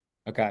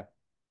Okay.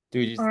 Do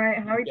we All just right,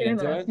 how are we get doing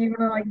into this? it? You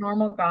gonna like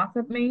normal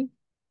gossip me?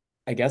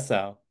 I guess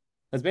so.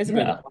 That's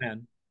basically the Okay.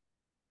 plan.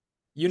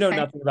 You know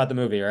nothing about the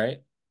movie,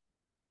 right?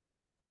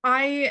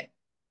 I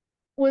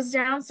was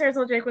downstairs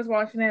while Jake was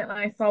watching it and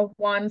I saw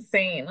one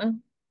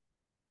scene.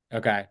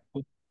 Okay.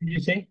 What did you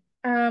say?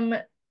 Um,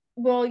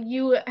 well,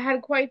 you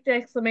had quite the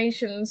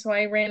exclamation, so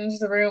I ran into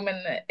the room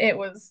and it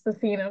was the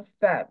scene of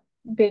that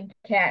big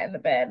cat in the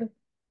bed.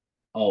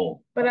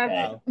 Oh, But that's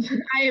Oh.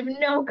 I have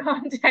no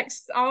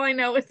context. All I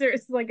know is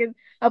there's like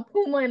a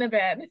puma in a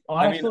bed.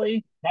 I mean,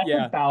 honestly, that's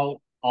yeah,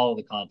 about all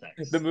the the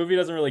context. movie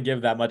doesn't really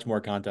give that much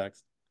more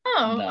context. Oh,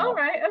 all No.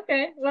 right,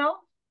 okay.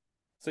 Well,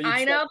 So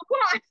I know the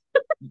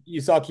plot. you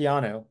saw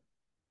Keanu.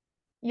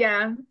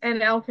 Yeah,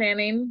 and Elle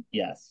Fanning.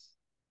 Yes.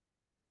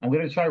 I'm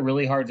gonna try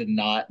really hard to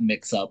not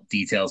mix up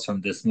details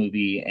from this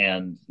movie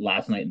and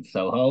Last Night in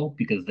Soho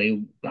because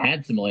they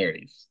had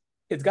similarities.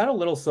 It's got a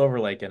little Silver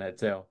Lake in it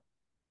too.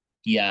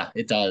 Yeah,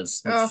 it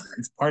does. Oh,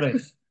 It's part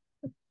of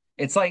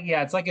it's like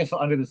if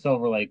Under the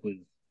Silver Lake was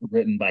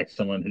written by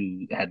someone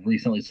who had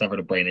recently suffered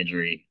a brain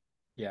injury.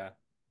 Yeah,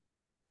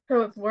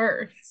 so it's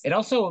worse. It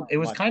was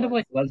much kind of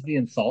worse. like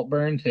Lesbian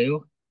Saltburn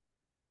too.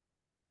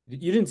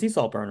 You didn't see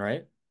Saltburn,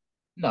 right?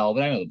 No,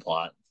 but I know the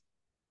plot.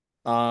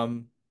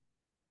 Um,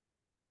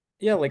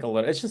 yeah, like a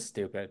little. It's just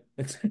stupid.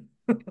 It's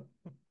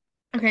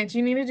Okay, do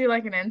you need to do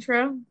like an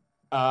intro?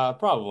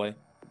 probably.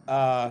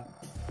 Uh,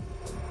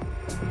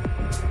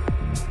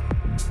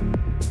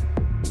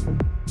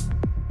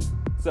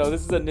 so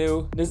this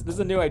is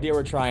a new idea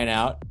we're trying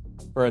out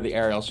for the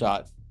Aerial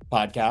Shot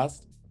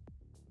podcast.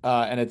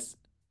 And it's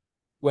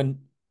when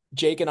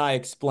Jake and I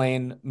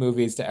explain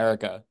movies to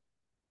Erica,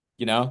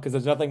 because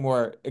there's nothing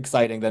more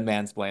exciting than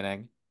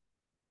mansplaining.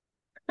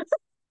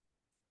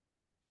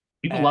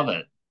 People And love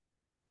it.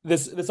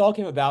 this all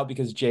came about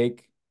because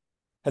Jake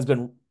has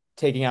been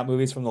taking out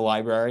movies from the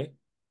library.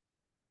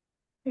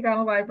 You got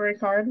a library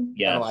card? Got a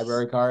Yes.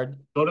 library card.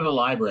 Go to the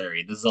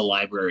library. This is a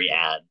library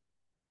ad.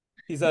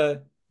 He's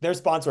a they're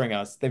sponsoring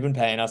us. They've been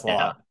paying us a Yeah.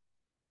 lot. Uh,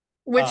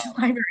 Which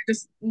library?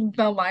 Just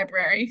the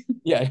library.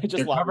 yeah, just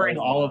They're covering libraries in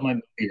all of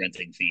general. my movie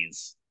renting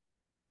fees.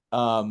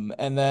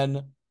 And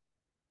then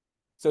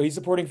so he's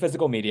supporting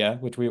physical media,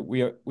 which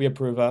we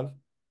approve of.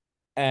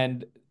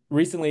 And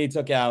recently he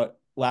took out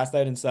Last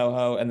Night in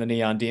Soho and the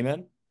Neon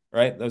Demon,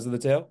 right? Those are the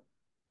two.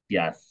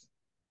 Yes.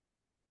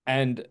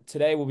 And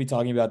today we'll be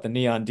talking about the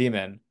Neon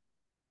Demon,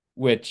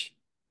 which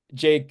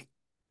Jake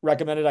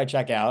recommended I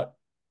check out.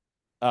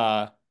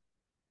 Uh,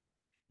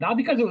 Not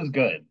because it was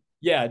good.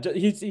 yeah,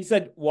 he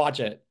said watch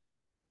it,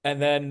 and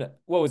then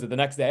what was it? The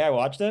next day I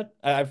watched it.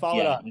 I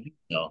followed Yeah, up I think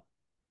so.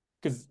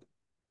 because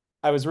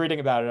I was reading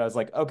about it. I was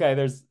like, okay,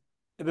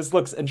 this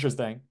looks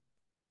interesting.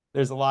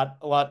 There's a lot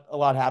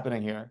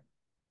happening here.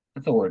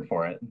 That's a word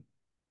for it.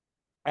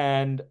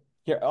 And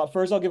here,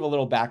 first I'll give a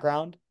little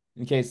background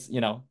in case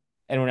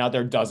anyone out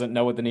there doesn't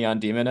know what the Neon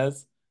Demon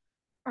is.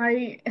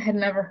 I had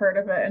never heard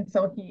of it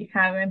until he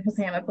had it in his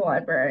hand at the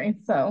library.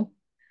 So,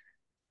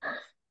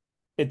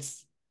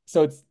 It's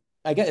so it's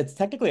I guess it's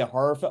technically a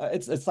horror film.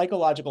 It's a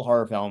psychological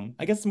horror film.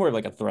 I guess it's more of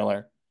like a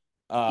thriller.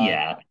 Uh,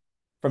 Yeah.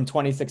 from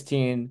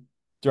 2016,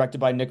 directed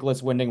by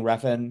Nicholas Winding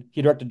Refn.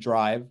 He directed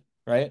Drive,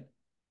 right?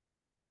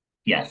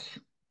 Yes.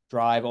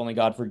 Drive, Only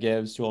God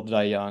Forgives, Too Old to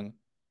Die Young,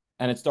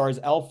 and it stars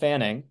Elle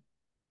Fanning,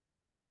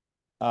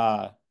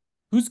 uh,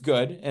 who's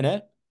good in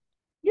it,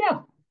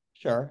 Yeah.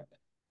 sure,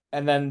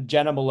 and then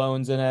Jenna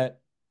Malone's in it,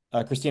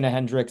 Christina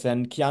Hendricks,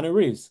 and Keanu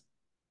Reeves.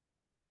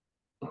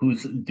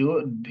 He's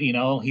making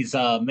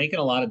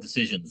a lot of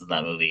decisions in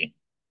that movie.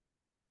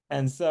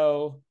 And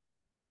so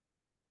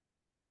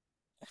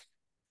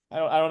I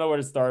don't know where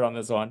to start on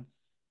this one.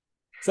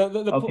 So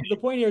the Okay.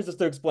 point here is just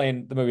to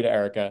explain the movie to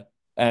Erica,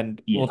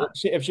 and Yeah.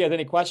 if she has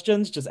any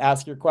questions, just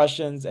ask your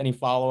questions. Any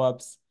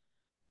follow-ups,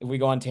 if we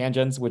go on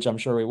tangents, which I'm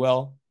sure we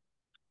will,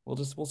 we'll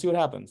see what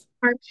happens.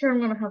 I'm sure I'm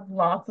gonna have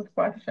lots of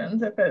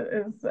questions if it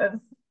is as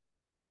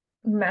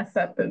messed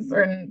up as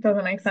or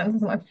doesn't make sense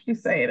as much as you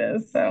say it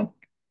is. So,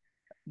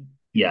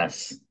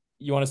 Yes.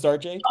 You want to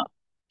start, Jake?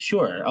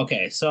 Sure.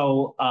 Okay.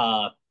 So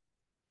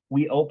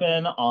we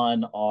open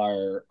on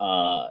our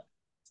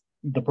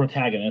the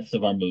protagonist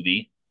of our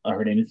movie.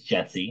 Her name is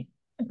Jessie.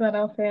 is that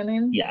Elle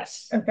Fanning?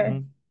 Yes.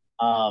 Okay.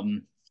 Hmm.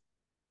 Um,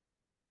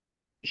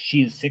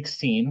 she is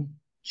 16.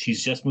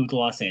 She's just moved to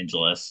Los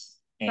Angeles.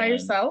 By And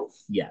yourself?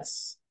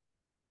 yes,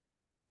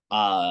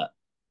 uh,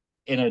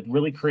 in a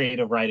really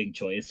creative writing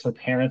choice, her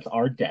parents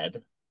are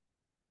dead.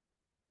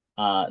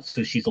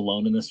 So she's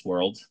alone in this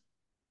world.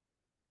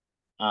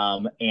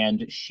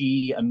 And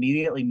she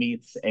immediately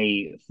meets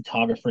a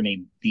photographer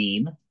named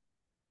Dean,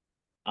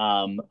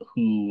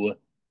 who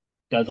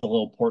does a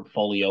little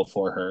portfolio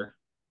for her.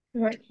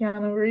 Is that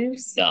Keanu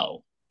Reeves?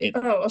 No, it's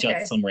Oh, just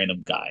okay. some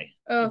random guy.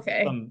 It's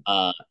Okay. some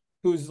Uh,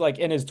 who's like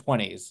in his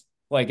 20s.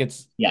 Like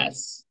it's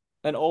yes.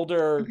 an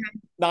older, Okay.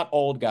 not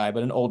old guy,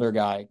 but an older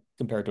guy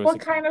compared to a What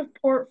 16. kind of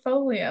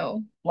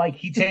portfolio? Like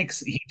he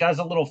does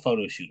a little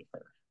photo shoot of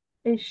her.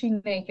 Is she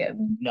naked?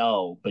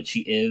 No, but she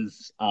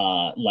is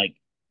like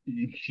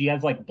she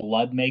has like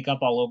blood makeup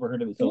all over her,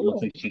 so it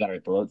looks Ew. like she got her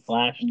throat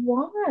slashed.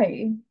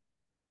 Why?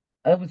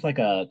 That was like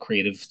a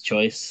creative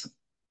choice.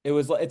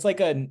 It's like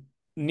a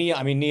neon.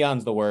 I mean,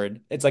 neon's the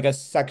word. It's like a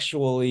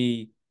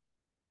sexually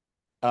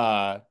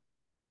uh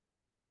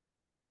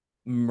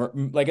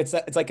like it's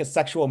like a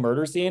sexual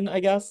murder scene, I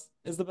guess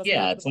is the best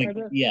way to Yeah, it's like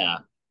describe it. yeah,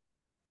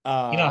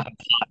 you know Uh, how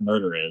hot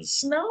murder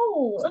is.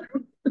 No.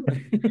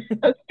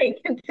 Okay,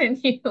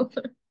 continue.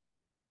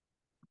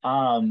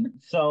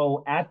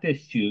 So at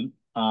this shoot,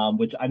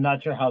 which I'm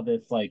not sure how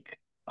this like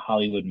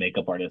Hollywood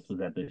makeup artist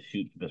was at this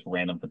shoot for this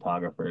random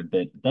photographer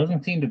that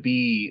doesn't seem to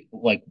be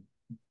like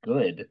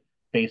good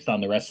based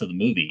on the rest of the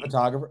movie.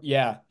 photographer.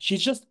 Yeah,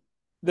 she's just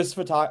this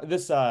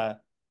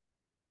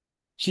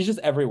she's just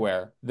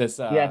everywhere. This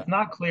Yeah, it's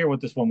not clear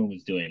what this woman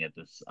was doing at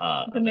this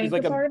The she's event,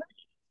 like makeup a artist?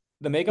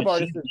 the makeup but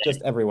she's artist is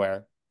just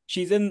everywhere.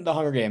 She's in the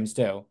Hunger Games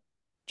too.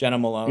 Jenna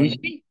is Malone.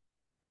 she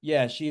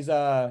Yeah, she's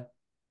I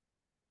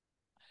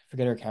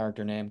forget her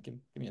character name. Give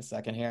me a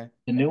second here.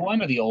 the new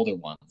one or the older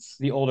ones?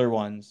 The older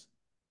ones.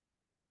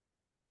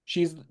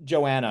 She's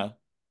Joanna.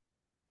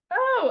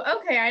 Oh,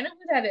 okay. I know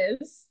who that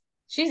is.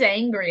 She's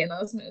angry in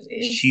those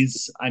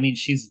movies. I mean,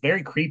 she's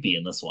very creepy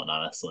in this one,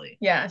 honestly.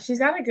 Yeah, she's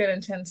got a good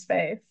intense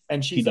face.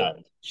 And She does.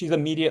 she's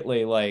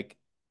immediately like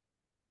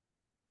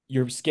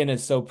your skin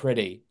is so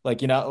pretty.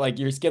 Like, like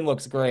your skin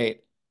looks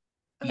great.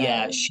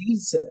 Yeah, Oh.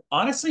 she's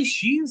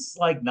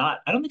like not,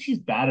 I don't think she's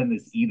bad in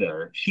this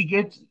either. She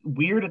gets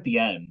weird at the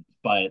end,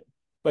 but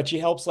But she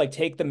helps like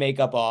take the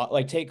makeup off,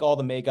 like take all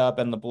the makeup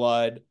and the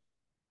blood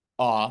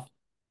off,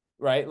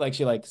 right? Like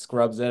she like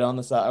scrubs it on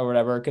the side or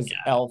whatever because yeah.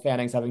 Elle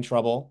Fanning's having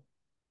trouble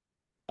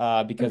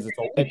because it's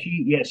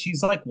all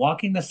She's like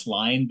walking this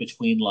line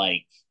between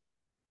like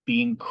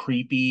being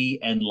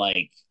creepy and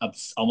like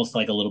almost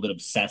like a little bit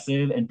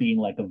obsessive and being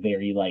like a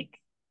very like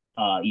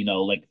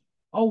like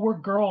oh, we're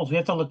girls, we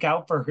have to look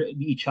out for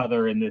each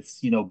other in this,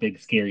 big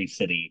scary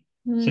city.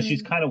 So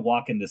she's Hmm. kind of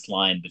walking this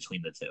line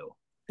between the two.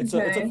 it's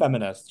a Okay.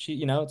 feminist.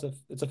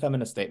 It's a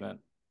feminist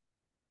statement.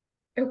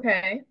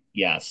 Okay.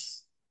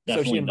 Yes, So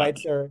she definitely not.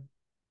 invites her,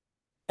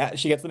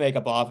 she gets the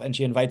makeup off and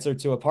she invites her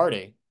to a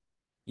party,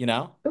 you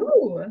know?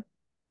 Ooh.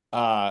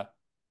 Uh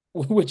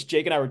which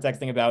Jake and I were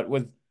texting about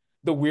was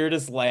the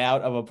weirdest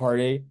layout of a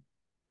party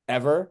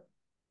ever.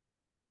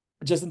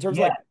 Just in terms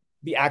of Yeah, like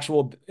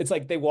it's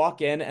like they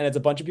walk in and it's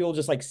a bunch of people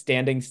just like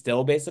standing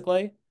still,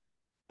 basically.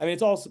 I mean,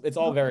 it's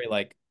all very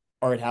like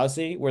art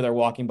housey where they're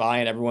walking by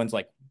and everyone's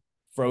like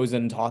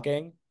frozen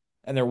talking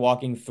and they're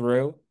walking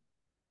through.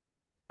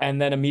 And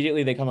then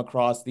immediately they come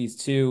across these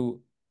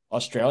two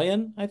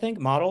Australian, I think,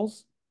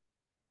 models.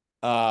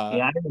 Uh,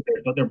 yeah, I know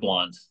but they're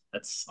blonde.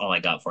 That's all I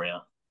got for you.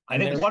 I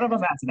and think one of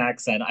them has an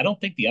accent. I don't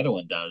think the other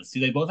one does. Do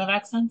they both have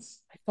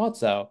accents? I thought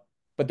so,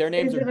 but their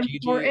names Is are it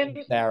Gigi and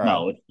important? Sarah.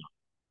 No, it's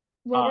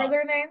What were not.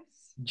 their names?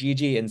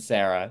 Gigi and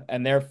Sarah,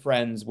 and they're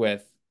friends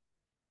with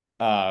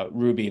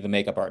Ruby, the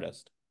makeup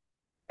artist.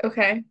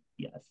 Okay.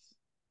 Yes.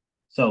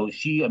 So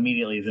she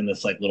immediately is in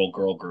this like little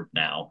girl group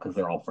now because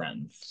they're all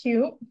friends.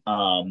 Cute.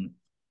 Um,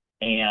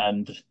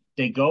 and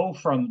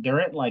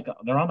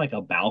they're on like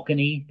a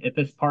balcony at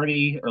this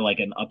party or like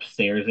an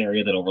upstairs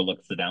area that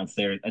overlooks the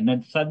downstairs, and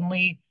then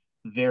suddenly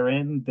they're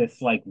in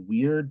this like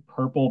weird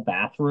purple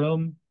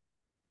bathroom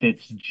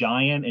that's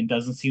giant and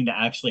doesn't seem to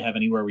actually have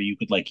anywhere where you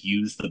could like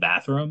use the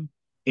bathroom.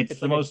 It's It's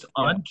the like a most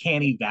yeah,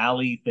 uncanny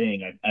valley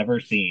thing I've ever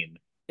seen.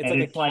 it's And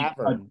like a it's like a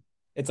cavern.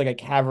 It's like a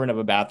cavern of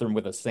a bathroom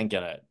with a sink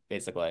in it,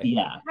 basically.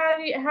 yeah.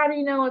 How do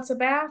you know it's a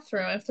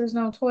bathroom if there's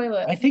no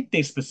toilet? I think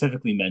they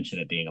specifically mention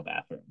it being a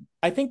bathroom.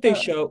 I think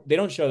Oh. they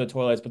don't show the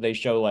toilets, but they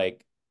show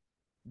like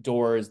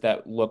doors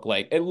that look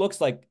like it looks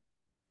like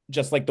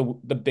just like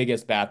the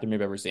biggest bathroom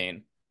you've ever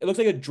seen. It looks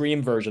like a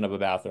dream version of a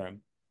bathroom.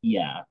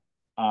 Yeah.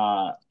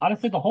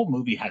 Honestly, the whole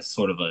movie has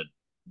sort of a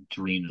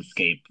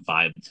dreamscape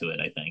vibe to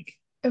it, I think.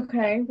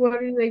 Okay. What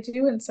do they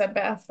do in said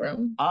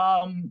bathroom?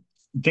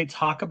 They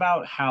talk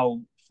about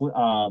how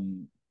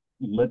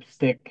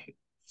lipstick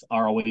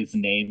are always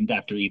named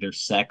after either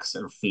sex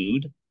or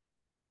food,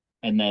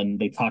 and then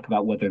they talk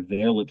about whether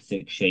their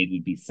lipstick shade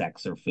would be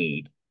sex or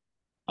food.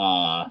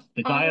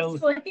 The guy,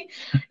 Honestly,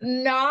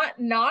 not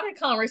a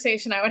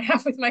conversation I would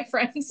have with my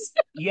friends.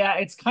 yeah,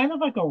 it's kind of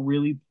like a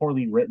really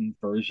poorly written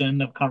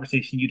version of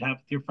conversation you'd have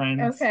with your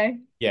friends. Okay.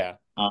 Yeah.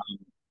 Um,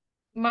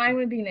 Mine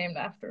would be named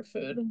after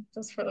food,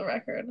 just for the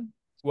record.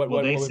 What well,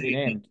 what they what would be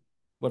say named?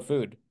 What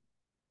food?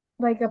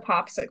 Like a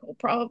popsicle,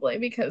 probably,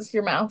 because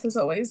your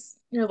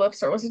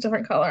lips are always a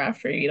different color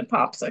after you eat a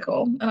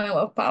popsicle. And I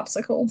love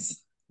popsicles.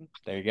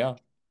 There you go.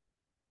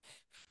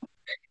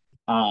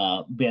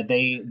 yeah,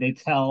 they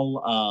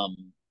tell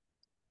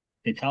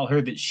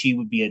her that she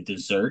would be a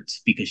dessert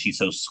because she's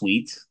so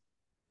sweet.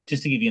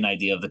 Just to give you an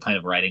idea of the kind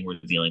of writing we're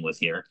dealing with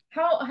here.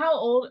 How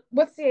old?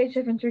 What's the age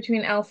difference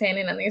between Elle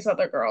Fanning and these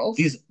other girls?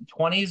 These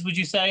 20s, would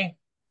you say?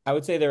 I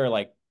would say they're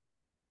like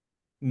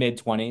mid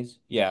 20s.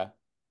 Yeah.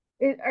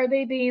 Are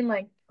they being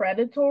like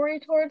predatory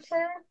towards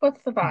her?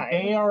 What's the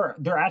vibe?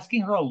 They're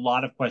asking her a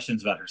lot of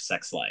questions about her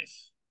sex life.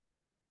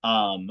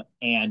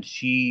 And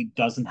she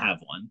doesn't have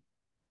one.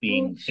 Well,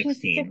 being she's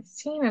 16.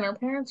 16 and her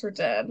parents are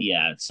dead.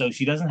 Yeah, so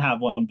she doesn't have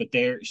one, but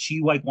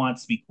she like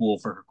wants to be cool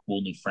for her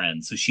cool new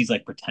friends. So she's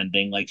like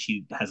pretending like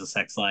she has a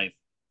sex life.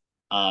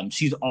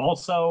 She's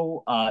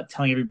also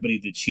telling everybody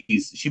that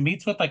she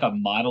meets with like a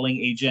modeling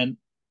agent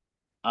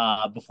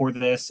before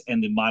this,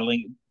 and the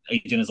modeling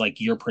agent is like,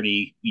 "You're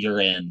pretty,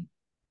 you're in."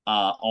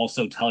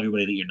 Also, tell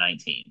everybody that you're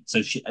 19. So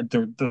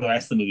the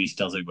rest of the movie, she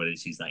tells everybody that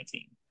she's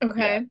 19. Yeah.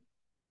 Okay.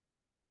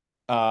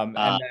 And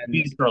then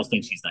These girls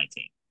think she's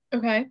 19.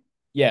 Okay.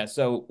 yeah,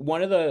 so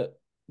one of the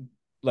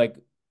like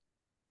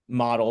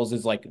models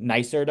is like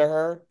nicer to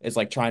her, is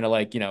like trying to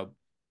like,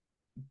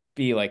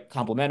 be like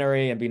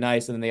complimentary and be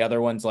nice, and then the other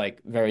one's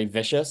like very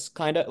vicious,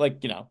 kind of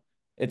like,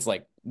 it's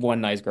like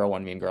one nice girl,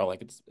 one mean girl.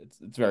 Like it's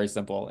very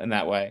simple in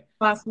that way.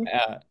 Classic.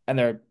 And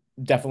they're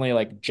definitely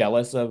like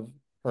jealous of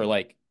her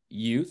like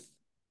youth,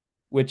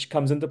 which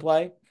comes into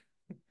play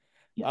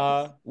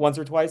Yes. once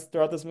or twice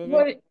throughout this movie.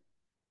 What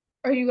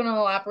are you gonna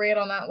elaborate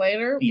on that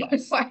later?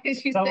 Yes. Why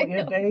did you So think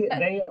yeah, of that?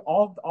 they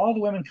all the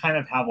women kind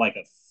of have like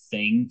a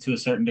thing to a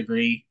certain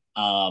degree.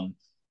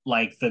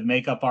 Like the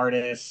makeup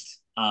artist,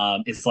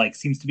 is like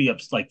seems to be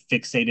like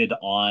fixated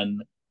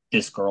on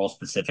this girl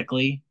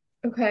specifically.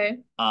 Okay.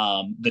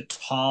 The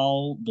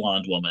tall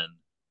blonde woman,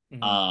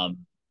 Mhm.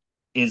 um,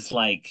 is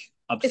like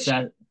Is she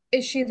upset.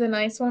 is she the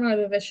nice one or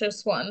the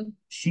vicious one?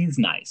 She's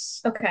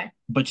nice, Okay.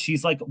 but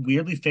she's like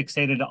weirdly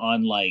fixated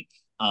on like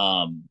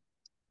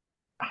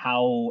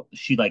how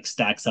she like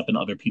stacks up in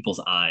other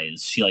people's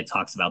eyes. She like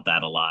talks about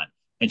that a lot.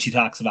 And she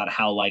talks about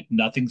how like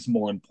nothing's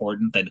more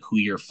important than who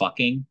you're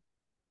fucking.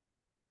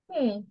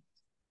 Hmm.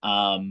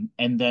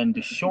 And then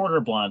the shorter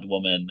blonde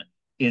woman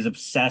is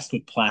obsessed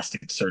with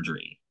plastic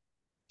surgery.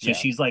 So Yeah.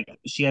 she's like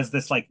she has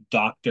this like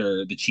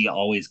doctor that she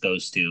always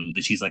goes to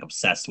that she's like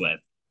obsessed with.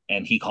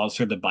 And he calls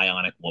her the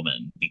bionic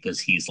woman because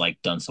he's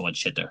like done so much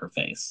shit to her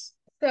face.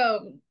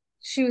 So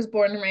she was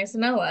born and raised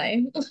in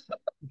LA.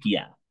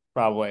 Yeah.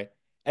 Probably.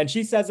 And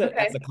she says it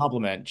as Okay. a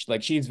compliment.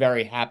 Like she's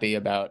very happy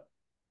about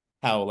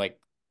how like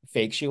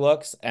fake she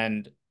looks.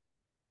 And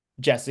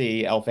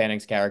Jesse L.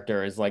 Fanning's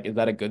character is like, is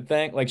that a good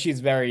thing? Like she's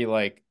very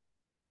like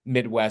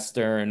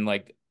Midwestern,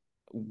 like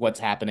what's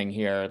happening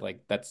here?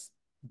 Like that's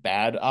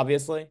bad,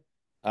 obviously.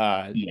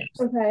 Uh Yeah.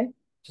 Okay.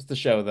 just to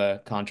show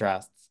the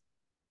contrasts.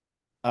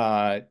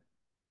 Uh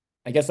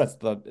I guess that's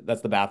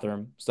the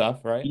bathroom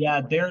stuff, right? Yeah,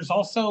 there's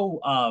also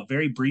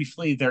very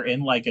briefly they're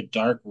in like a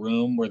dark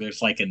room where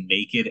there's like a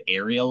naked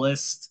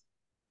aerialist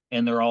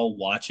and they're all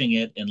watching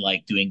it and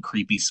like doing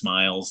creepy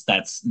smiles.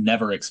 That's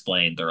never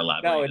explained or No, it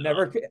elaborated on.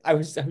 never It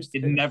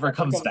it never never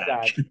comes comes back.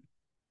 back.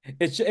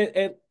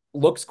 It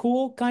looks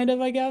cool, kind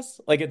of, I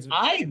guess. Like it's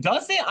I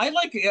does it? I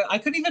like I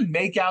couldn't even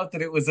make out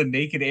that it was a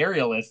naked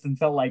aerialist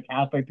until like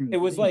halfway through it the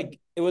was scene. like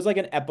it was like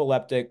an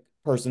epileptic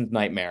person's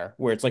nightmare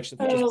where it's like just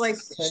Oh, like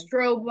thing.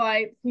 strobe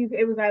lights.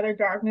 It was either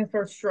darkness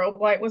or strobe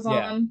light was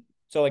Yeah. on.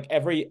 So like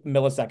every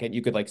millisecond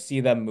you could like see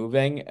them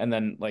moving and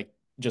then like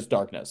just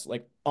darkness,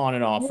 like on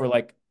and off for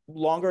like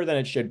longer than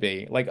it should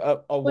be, like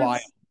a while.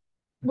 Was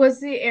was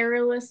the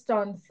aerialist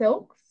on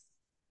silks?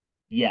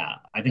 Yeah,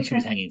 I think she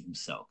was Okay. hanging from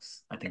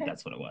silks. I think Okay.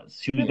 that's what it was.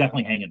 She was Just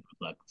definitely hanging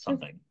from like just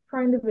something.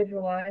 trying to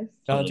visualize.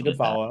 No, that's Totally a good did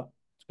that. follow-up.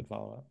 It's a good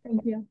follow-up.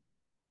 Thank you.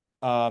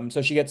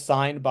 So she gets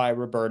signed by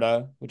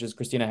Roberta, which is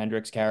Christina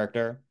Hendricks'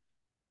 character,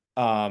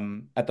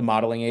 at the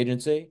modeling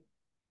agency.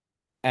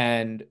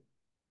 And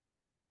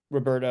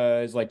Roberta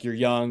is like, "You're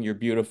young, you're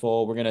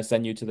beautiful. We're gonna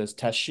send you to this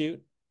test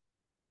shoot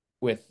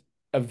with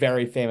a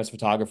very famous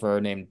photographer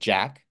named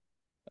Jack,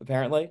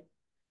 apparently."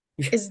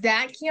 Is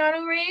that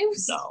Keanu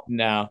Reeves? No.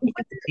 No, We'll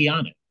get to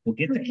Keanu. We'll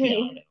get to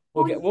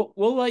Okay. Keanu.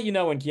 we'll let you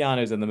know when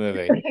Keanu's in the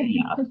movie.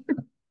 Yeah.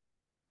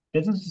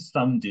 This is just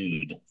some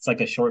dude. It's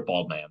like a short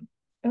bald man.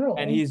 And Oh.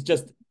 he's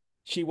just,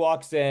 she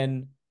walks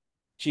in,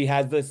 she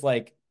has this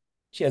like,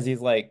 she has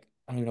these like,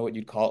 I don't even know what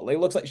you'd call it. Like, it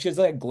looks like she has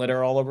like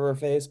glitter all over her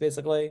face,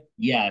 basically,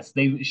 Yes,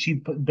 they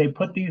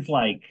put these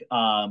like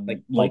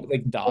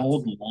like dots.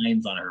 gold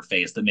lines on her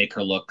face that make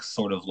her look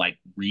sort of like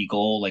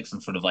regal, like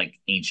some sort of like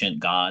ancient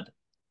god.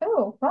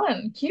 Oh,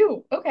 fun.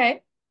 Cute.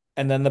 Okay.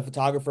 And then the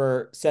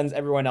photographer sends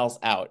everyone else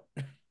out.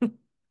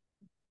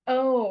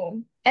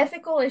 Oh,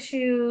 ethical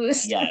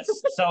issues. Yes.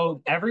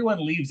 So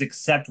everyone leaves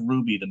except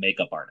Ruby, the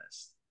makeup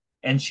artist.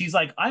 And she's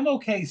like, I'm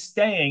okay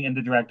staying. And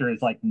the director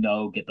is like,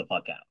 no, get the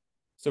fuck out.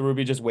 So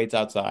Ruby just waits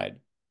outside.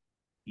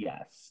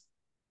 Yes.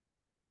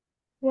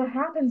 What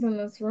happens in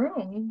this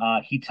room?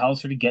 He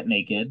tells her to get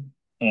naked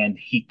and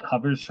he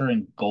covers her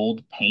in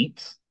gold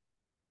paint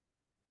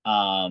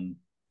um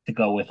to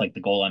go with like the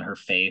gold on her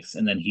face.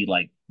 And then he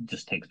like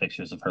just takes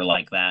pictures of her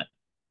like that.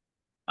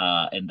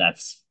 And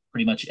that's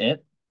pretty much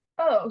it.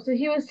 Oh, so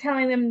he was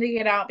telling them to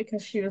get out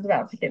because she was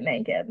about to get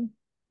naked.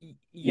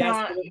 Yes,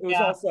 Not, but it was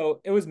Yeah.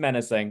 also, it was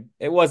menacing.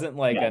 It wasn't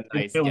like Yeah. a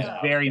nice It was get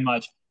out. very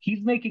much,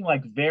 he's making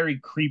like very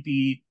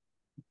creepy,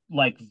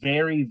 like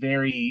very,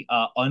 very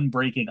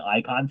unbreaking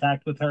eye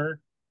contact with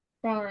her.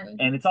 darn.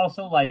 And it's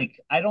also like,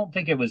 I don't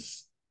think it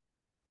was,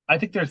 I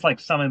think there's like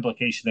some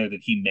implication there that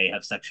he may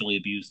have sexually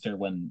abused her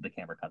when the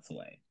camera cuts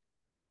away.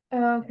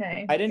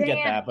 Okay. I didn't Dang get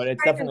it. that, but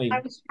it's I definitely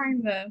was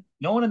trying to.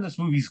 No one in this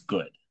movie's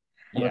good.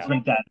 Let's yeah.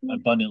 make that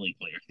abundantly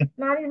clear.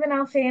 Not even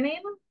Elle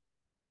Fanning?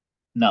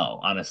 No,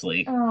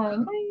 honestly. Oh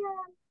man.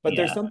 But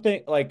there's Yeah.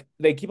 something like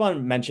they keep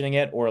on mentioning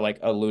it or like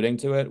alluding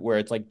to it where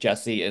it's like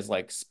Jessie is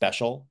like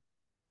special,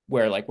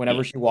 where like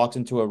whenever Yeah. she walks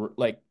into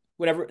like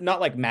whenever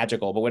not like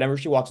magical, but whenever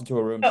she walks into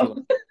a room, Oh,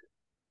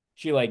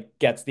 she like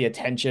gets the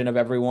attention of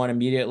everyone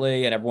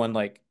immediately, and everyone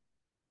like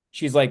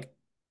she's like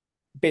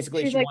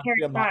basically she's she like wants to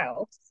be Harry a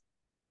model. Styles.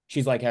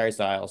 She's like Harry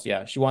Styles,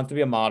 yeah. She wants to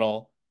be a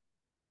model,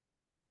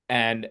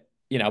 and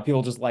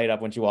people just light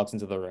up when she walks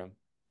into the room.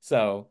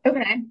 So,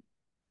 Okay.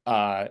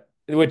 uh,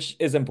 which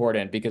is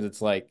important because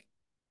it's like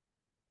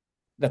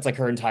that's like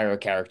her entire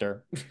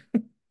character.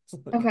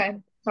 Okay.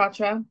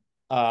 Gotcha.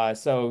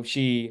 So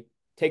she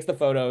takes the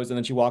photos and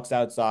then she walks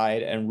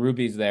outside and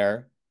Ruby's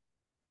there,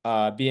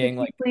 Did being he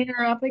like, clean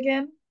her up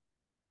again?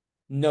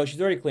 no,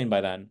 she's already clean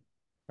by then,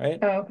 right?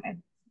 Oh, okay.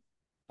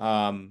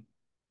 Um,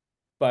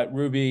 but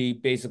Ruby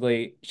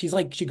basically she's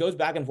like she goes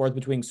back and forth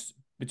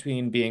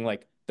between being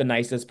like the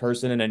nicest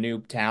person in a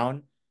new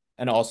town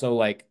and also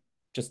like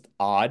just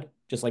odd,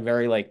 just like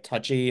very like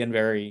touchy and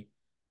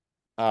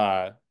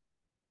uh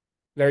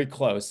very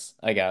close,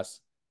 I guess.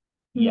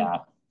 Hmm. Yeah.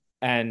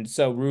 And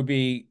so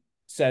Ruby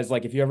says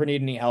like if you ever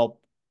need any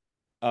help,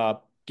 uh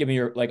give me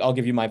your like I'll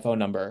give you my phone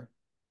number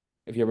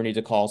if you ever need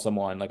to call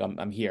someone, like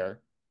I'm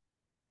here.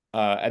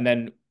 And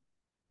then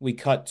we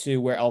cut to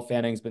where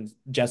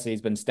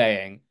Jesse's been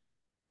staying,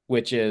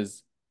 which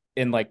is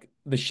in like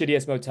the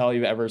shittiest motel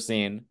you've ever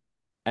seen,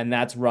 and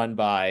that's run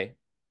by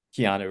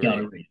Keanu Reeves.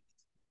 Keanu Reeves.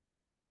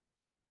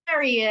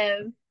 There he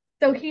is.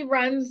 So he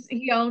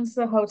owns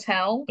the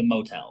hotel. The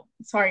motel.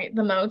 Sorry,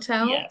 the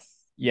motel. Yes.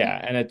 Yeah,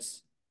 and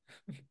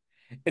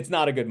it's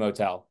not a good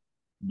motel.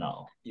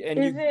 No. And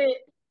Is you it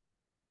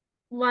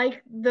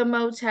like the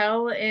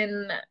motel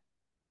in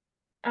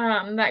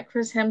that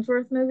Chris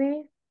Hemsworth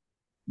movie?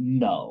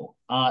 No.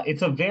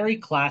 It's a very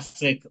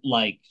classic,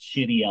 like,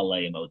 shitty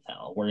LA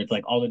motel where it's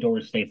like all the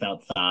doors face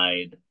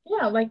outside.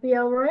 Yeah, like the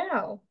El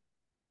Royale.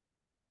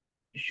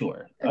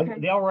 Sure. Okay.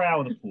 They all were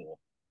out of the pool.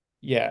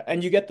 yeah,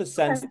 and you get the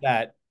sense Okay.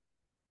 that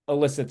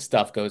illicit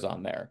stuff goes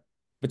on there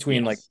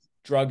between like Yes.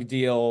 drug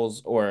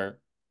deals or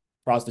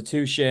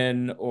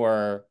prostitution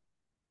or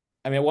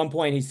I mean at one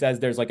point he says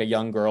there's like a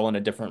young girl in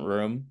a different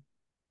room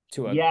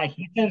to a Yeah,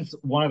 he says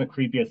one of the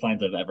creepiest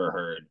lines I've ever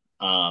heard.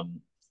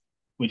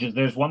 Which is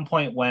there's one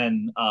point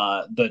when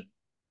the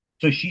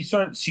so she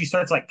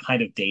starts like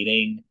kind of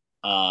dating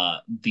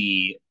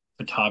the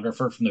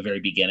photographer from the very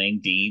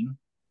beginning, Dean.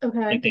 Like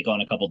Okay. they go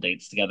on a couple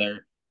dates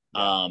together.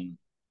 yeah. Um,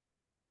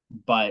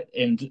 but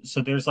and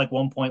so there's like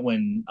one point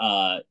when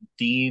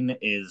Dean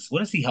is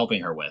what is he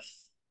helping her with?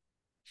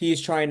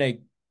 He's trying to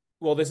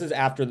well this is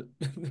after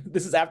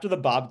this is after the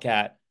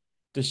Bobcat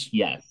just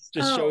Yes.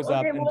 just shows Oh,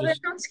 okay. up and Well, then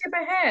just don't skip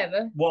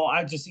ahead. Well,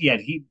 I just yeah,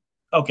 he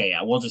okay,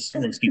 yeah, we'll just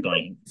keep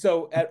going.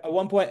 so at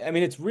one point I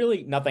mean it's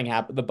really nothing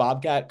happened. The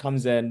Bobcat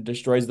comes in,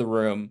 destroys the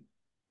room.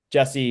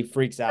 Jesse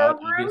freaks Her out,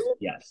 obviously room?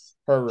 Yes.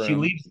 her She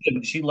room. leaves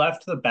she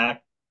left the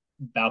back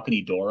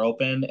balcony door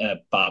open and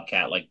a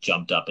bobcat like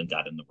jumped up and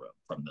got in the room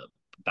from the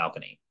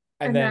balcony.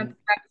 And And then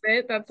that's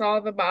it. That's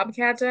all the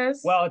Bobcat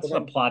does. Well, well it's a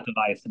then plot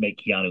device to make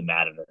Keanu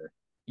mad at her.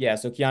 yeah,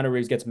 so Keanu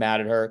Reeves gets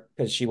mad at her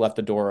because she left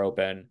the door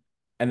open,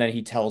 and then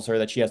he tells her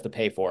that she has to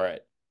pay for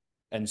it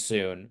and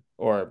soon,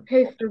 or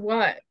Pay for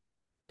what?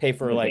 pay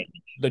for The like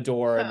date. the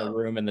door and the Oh,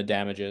 room and the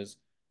damages.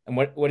 And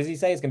what does he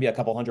say? It's gonna be a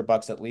couple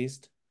 $100 at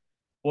least.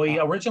 Well, he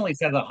Uh, originally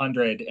said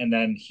 100, and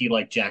then he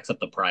like jacks up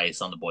the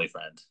price on the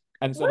boyfriend.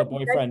 and so the what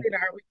boyfriend, decade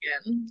are we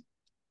in?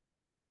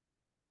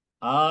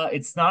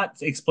 It's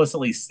not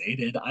explicitly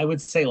stated. I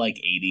would say like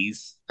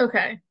 80s.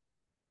 Okay.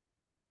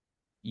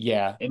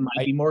 yeah, It might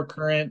I be more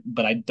current,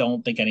 but I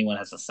don't think anyone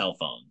has a cell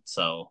phone.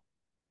 So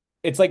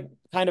it's like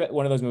kind of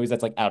one of those movies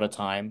that's like out of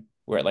time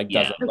where it like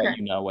yeah, doesn't let Okay.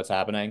 you know what's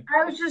happening.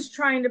 I was just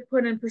trying to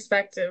put in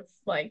perspective,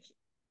 like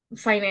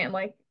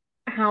like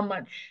how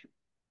much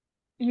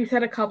you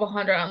said a couple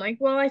hundred. I'm like,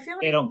 well, I feel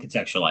they like don't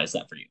contextualize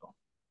that for you.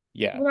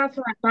 Yeah, well,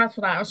 that's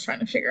what I was trying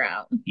to figure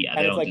out. Yeah, they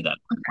and it's don't do like that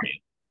for you.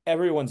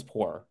 everyone's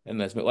poor in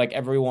this, but like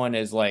everyone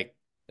is like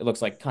it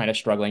looks like kind of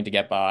struggling to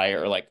get by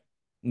or like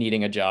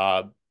needing a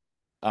job.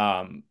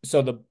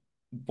 So the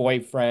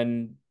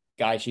boyfriend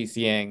guy she's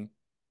seeing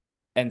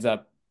ends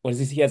up, what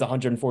is he has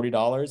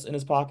 $140 in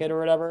his pocket or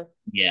whatever.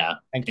 Yeah,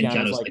 And and Keanu's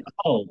Keanu's like, like,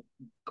 oh,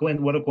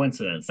 Gwen, what a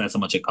coincidence. That's how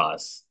much it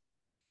costs.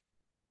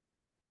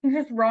 He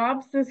just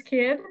robs this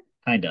kid.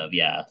 Kind of,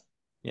 yeah.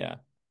 yeah,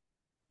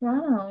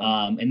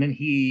 Wow. And then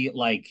he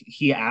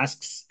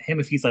asks him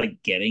if he's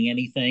like getting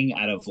anything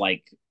out of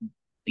like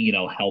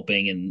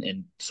helping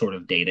and sort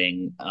of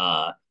dating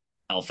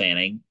Elle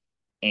Fanning.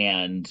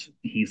 And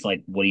he's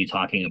like, what are you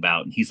talking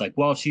about? And he's like,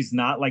 well, she's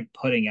not like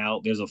putting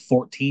out, there's a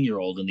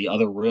 14-year-old in the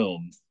other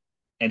room.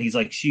 And he's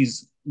like,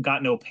 she's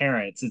got no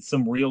parents. It's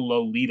some real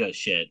Lolita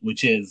shit,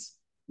 which is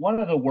one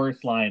of the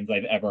worst lines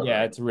I've ever yeah,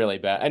 heard. it's really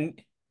bad.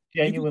 And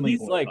Genuinely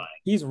he's like, horrifying.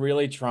 he's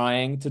really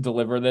trying to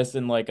deliver this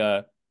in like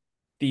a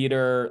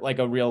theater, like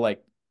a real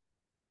like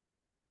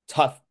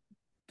tough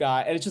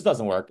guy, and it just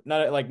doesn't work.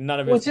 None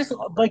of Well, his it's just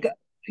character like works.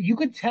 you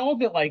could tell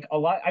that like a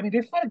lot. I mean,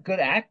 there's a lot of good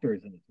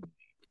actors in this movie,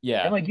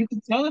 and Yeah. like you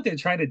can tell that they're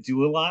trying to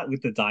do a lot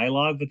with the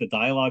dialogue, but the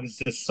dialogue is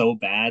just so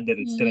bad that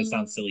it's gonna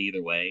sound Mm, silly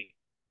either way.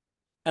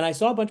 And I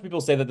saw a bunch of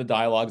people say that the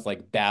dialogue's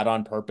like bad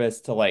on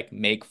purpose to like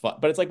make fun,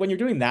 but it's like when you're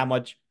doing that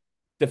much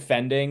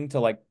defending to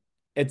like,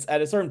 it's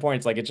at a certain point,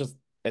 it's like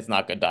it's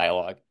not good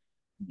dialogue.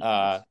 No.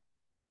 Uh,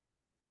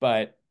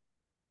 but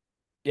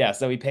yeah,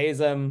 so he pays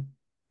him.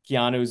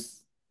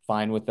 Keanu's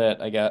fine with it,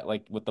 I guess,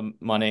 like with the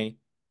money,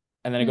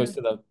 and then it goes mm.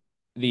 to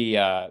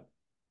the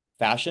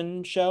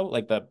fashion show,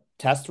 like the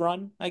test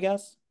run, I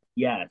guess.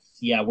 Yes,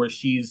 yeah, where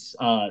she's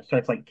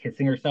starts like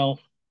kissing herself,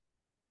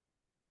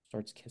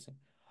 Starts kissing.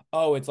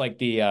 Oh, it's like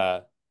the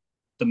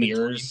the dream.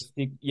 mirrors.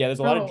 Yeah, there's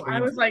a lot of Oh, I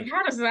dream was like, sequences.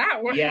 how does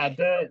that work? Yeah,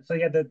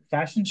 the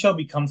fashion show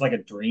becomes like a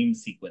dream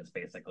sequence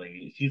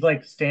basically. She's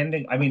like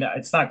standing. I mean,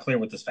 it's not clear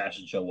what this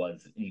fashion show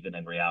was even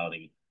in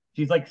reality.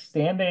 She's like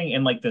standing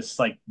in like this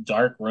like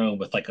dark room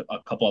with like a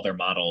couple other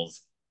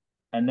models,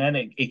 and then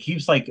it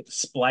keeps like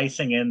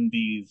splicing in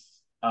these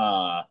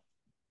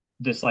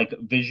this like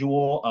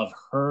visual of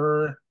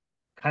her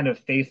kind of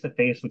face to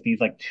face with these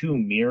like two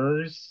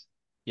mirrors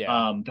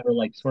Yeah, that are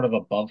like sort of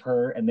above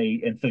her,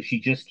 and so she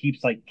just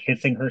keeps like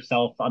kissing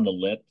herself on the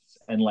lips,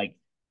 and like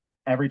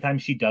every time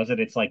she does it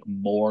it's like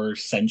more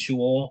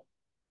sensual,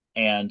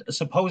 and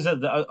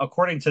supposedly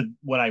according to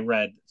what I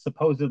read,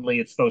 supposedly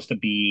it's supposed to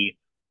be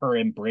her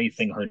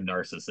embracing her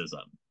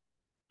narcissism,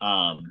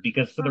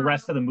 because for the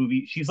rest of the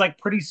movie she's like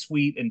pretty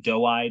sweet and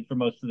doe-eyed for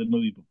most of the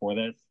movie before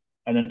this,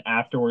 and then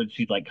afterwards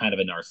she's like kind of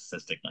a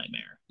narcissistic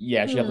nightmare.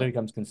 yeah, she Hmm. definitely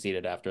becomes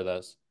conceited after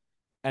this.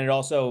 And it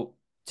also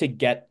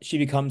she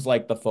becomes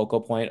like the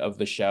focal point of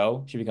the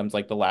show. She becomes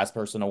like the last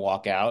person to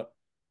walk out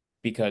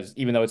because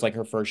even though it's like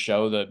her first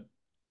show, the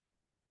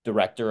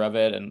director of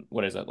it and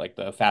what is it, like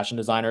the fashion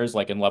designer is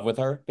like in love with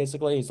her,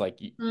 basically. He's like,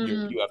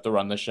 Mm. you have to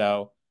run the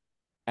show.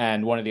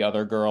 And one of the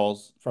other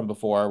girls from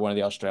before, one of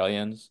the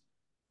Australians,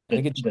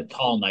 I think The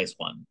tall nice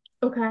one.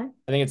 Okay.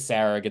 I think it's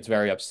Sarah, gets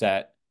very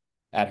upset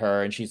at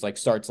her and she's like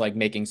starts like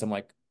making some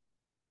like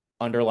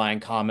underlying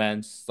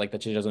comments like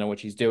that she doesn't know what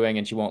she's doing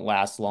and she won't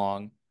last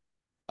long.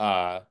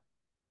 Uh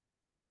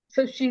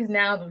So she's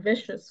now the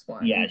vicious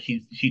Yeah, one.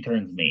 she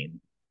turns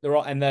mean. they're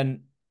all and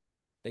then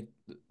they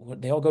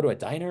they all go to a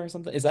diner or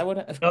something. Is that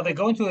what No, they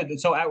go into it.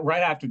 So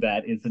right after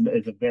that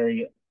is a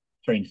very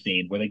strange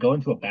scene where they go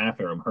into a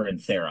bathroom, her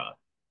and Sarah,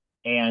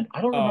 and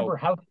I don't Oh, remember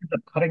how she ends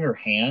up cutting her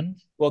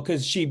hand, well,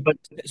 because she but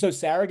so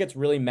Sarah gets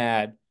really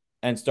mad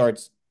and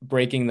starts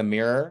breaking the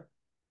mirror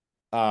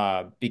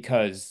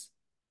because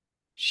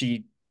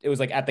she it was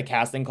like at the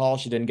casting call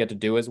she didn't get to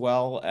do as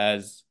well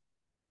as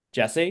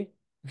Jesse.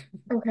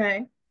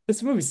 Okay.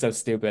 This movie's so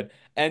stupid.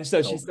 And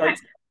so so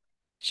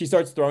she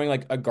starts throwing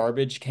like a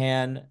garbage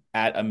can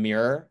at a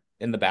mirror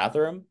in the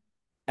bathroom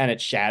and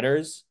it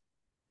shatters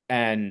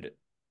and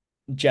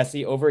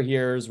Jesse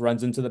overhears,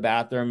 runs into the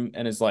bathroom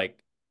and is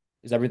like,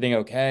 is everything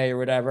okay or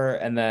whatever?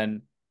 And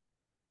then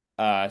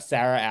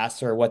Sarah asks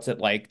her what's it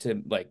like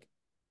to like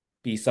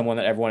be someone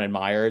that everyone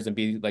admires and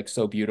be like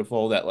so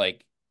beautiful that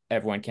like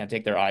everyone can't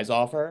take their eyes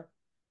off her.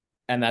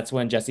 And that's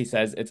when Jesse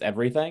says it's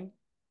everything,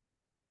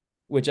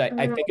 which I Oh,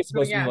 think is so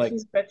supposed to be yeah, like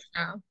she's bitch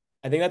now.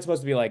 I think that's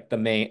supposed to be like the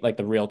main like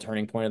the real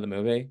turning point of the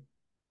movie.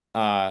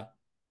 Uh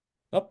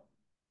oh,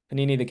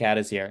 Panini the cat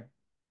is here.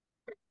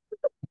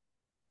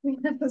 We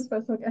have a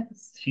special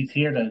guest. she's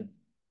here to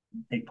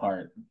take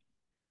part.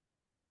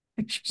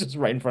 She's just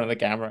right in front of the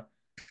camera.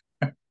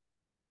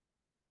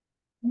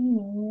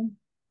 Mm.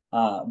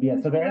 Yeah,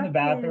 Who's so they're in the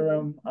laughing?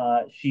 bathroom.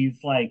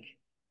 She's like,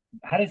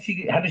 how did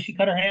she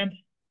cut her hand?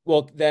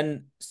 Well,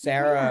 then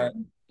Sarah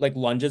Man. like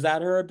lunges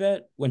at her a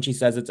bit when she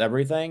says it's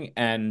everything,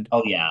 and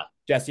Oh yeah,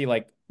 Jesse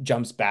like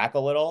jumps back a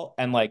little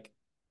and like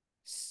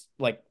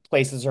like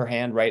places her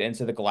hand right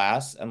into the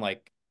glass, and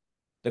like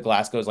the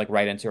glass goes like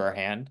right into her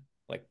hand,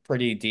 like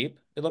pretty deep,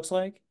 it looks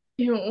like.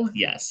 Ew.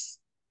 yes.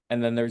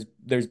 And then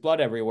there's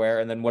blood everywhere,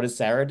 and then what does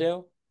Sarah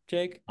do,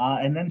 Jake?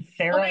 And then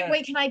Oh wait, Sarah,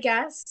 wait, can I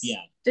guess?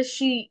 yeah, Does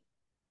she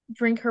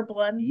drink her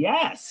blood?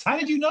 yes. How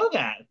did you know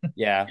that?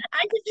 Yeah.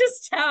 I could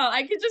just tell.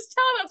 I could just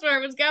tell that's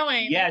where it was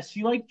going. Yeah,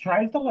 she like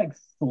tries to like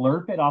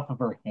slurp it off of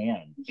her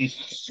hand.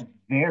 It's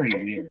very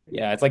weird.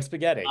 Yeah, it's like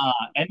spaghetti.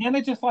 And then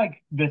it just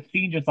like the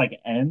scene just like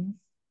ends.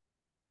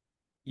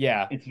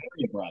 Yeah. It's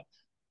very abrupt.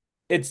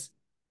 It's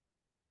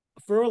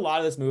for a lot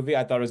of this movie,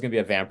 I thought it was gonna be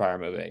a vampire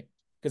movie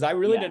because I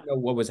really Yeah. didn't know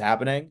what was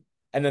happening.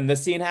 And then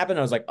this scene happened,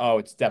 I was like, oh,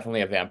 it's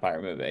definitely a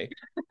vampire movie.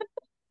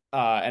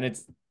 And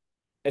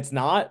it's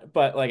not,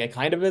 but like it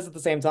kind of is at the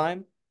same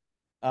time.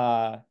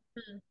 Uh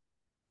Hmm.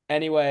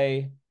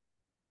 anyway,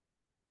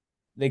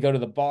 they go to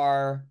the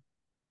bar,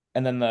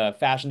 and then the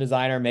fashion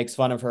designer makes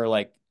fun of her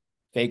like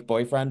fake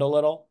boyfriend a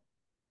little.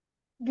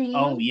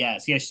 Oh Dean?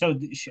 yes, yeah. So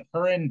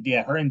her and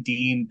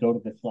Dean go to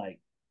this like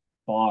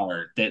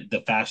bar.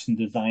 The fashion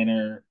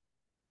designer,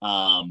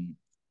 um,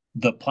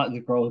 the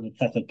girl who's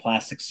obsessed with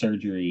plastic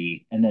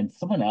surgery, and then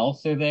someone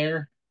else are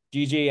there.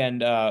 Gigi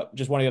and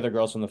just one of the other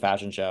girls from the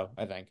fashion show,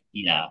 I think.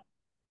 Yeah.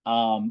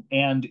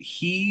 And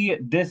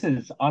this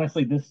is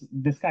honestly,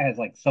 this guy has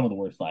like some of the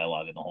worst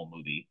dialogue in the whole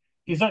movie.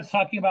 He starts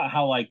talking about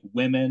how like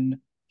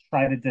women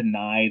try to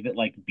deny that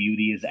like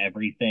beauty is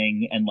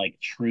everything and like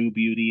true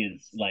beauty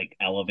is like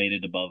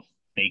elevated above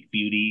fake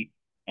beauty.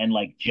 And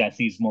like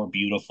Jesse's more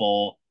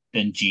beautiful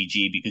than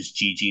Gigi because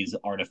Gigi's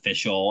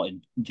artificial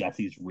and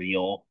Jesse's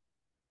real.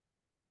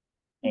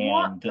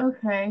 What? And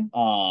Okay.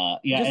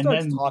 He yeah, just and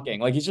starts then talking.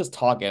 Like he's just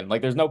talking.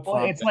 Like there's no well,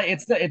 it's prompting. like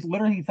it's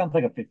literally he sounds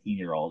like a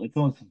 15-year-old. It's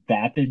the most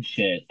vapid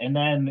shit. And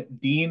then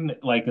Dean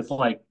like it's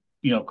like,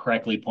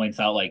 correctly points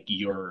out like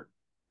you're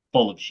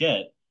full of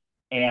shit.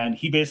 And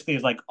he basically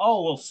is like,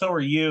 "Oh, well, so are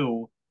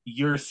you.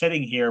 You're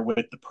sitting here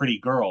with the pretty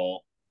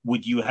girl.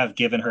 Would you have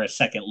given her a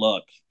second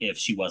look if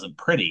she wasn't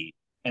pretty?"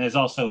 And there's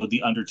also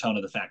the undertone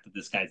of the fact that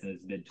this guy's in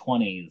his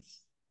mid-20s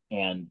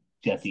and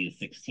Jesse is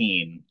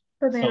 16.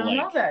 But they So don't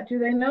know like that. Do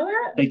they know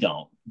that? they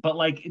don't. But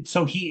like,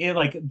 so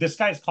like this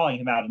guy's calling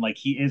him out, and like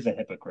he is a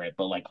hypocrite,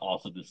 but like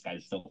also this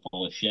guy's so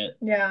full of shit.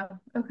 Yeah.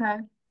 Okay.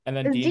 And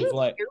then Is Dean Dean's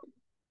like, cute?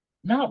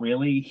 Not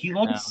really. He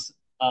no. looks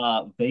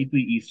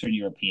vaguely Eastern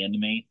European to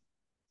me.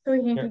 So he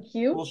can be Here,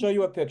 cute? we'll show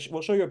you a picture.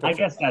 We'll show you a I picture.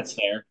 guess that's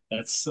fair.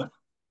 That's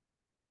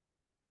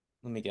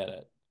Let me get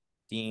it.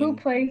 Who Dean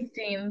plays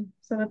Dean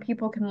so that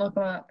people can look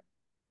him up?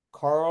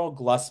 Carl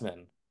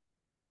Glussman.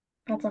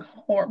 That's a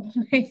horrible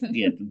name.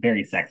 yeah, it's a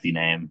very sexy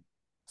name.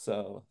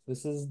 So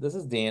this is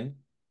Dean.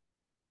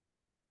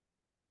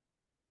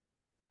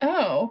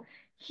 Oh,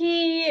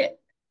 he.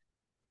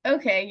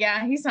 Okay,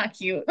 yeah, he's not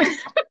cute.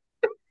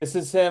 This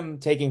is him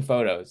taking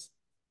photos.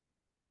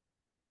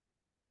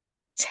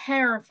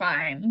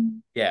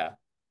 Terrifying. Yeah.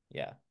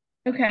 Yeah.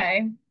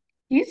 Okay.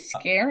 He's Uh,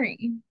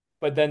 scary.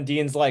 But then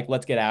Dean's like,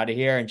 let's get out of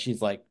here. And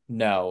she's like,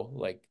 no,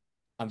 like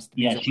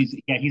Yeah,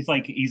 he's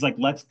like,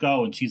 let's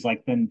go, and she's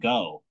like, then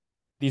go.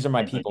 these are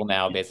my And so people she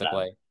now, leaves them.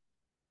 basically.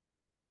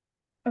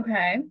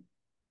 Okay.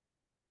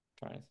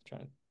 Trying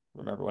to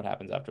remember what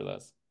happens after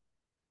this.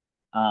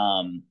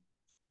 Um,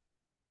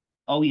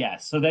 oh yeah.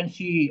 So then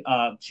she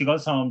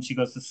goes home, she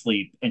goes to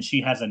sleep, and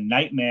she has a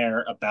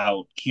nightmare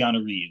about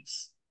Keanu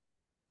Reeves,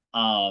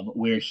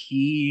 where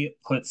he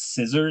puts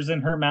scissors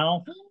in her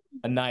mouth,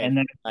 A knife. and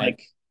then it's Knife.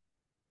 like,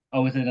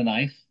 oh, is it a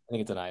knife? I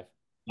think it's a knife.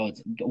 Oh,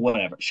 it's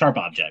whatever, sharp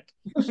object.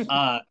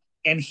 Uh,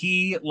 and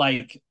he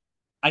like,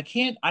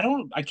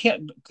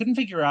 couldn't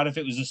figure out if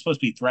it was just supposed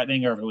to be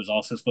threatening or if it was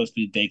also supposed to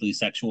be vaguely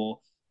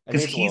sexual. I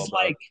think Because it's a little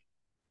both.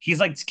 he's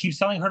like keeps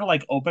telling her to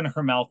like open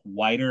her mouth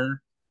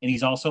wider, and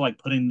he's also like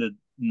putting the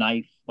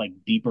knife like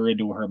deeper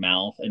into her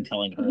mouth and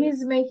telling her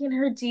He's making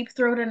her deep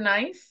throat a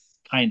knife.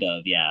 kind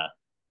of, yeah,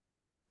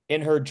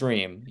 In her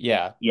dream.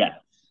 Yeah. yeah,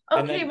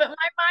 And Okay, then but my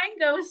mind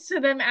goes to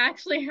them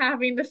actually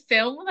having to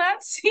film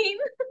that scene,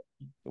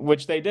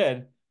 which they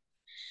did.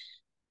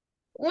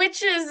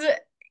 which is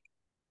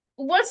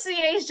what's the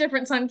age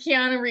difference on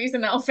Keanu Reeves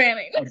and Elle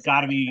Fanning? oh,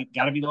 gotta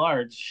be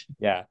large.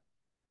 Yeah.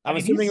 I I'm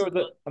mean, assuming he's it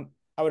was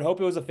I would hope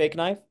it was a fake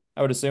knife.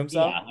 I would assume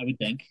so. yeah, I would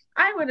think.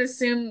 I would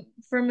assume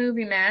for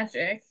movie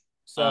magic.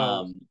 So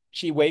Um,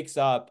 she wakes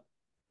up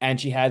and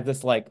she has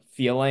this like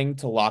feeling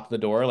to lock the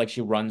door. Like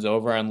she runs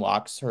over and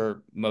locks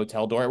her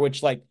motel door,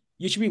 which like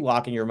you should be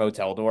locking your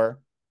motel door.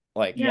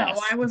 Like Yeah,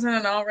 why yes, wasn't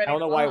it I already don't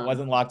know why it locked?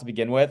 wasn't locked to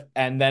begin with.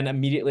 And then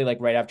immediately, like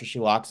right after she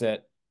locks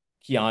it,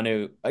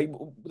 Keanu,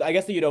 I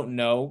guess that you don't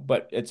know,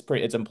 but it's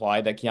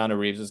implied that Keanu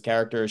Reeves's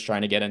character is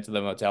trying to get into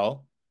the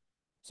motel.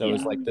 So it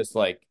was yeah, like this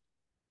like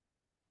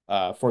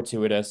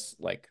fortuitous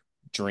like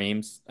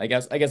dreams. I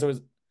guess it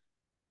was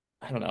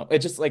I don't know.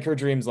 It's just like her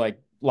dreams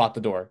like lock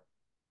the door.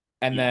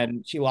 And yeah,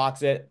 then she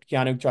locks it.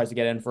 Keanu tries to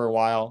get in for a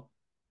while,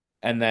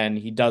 and then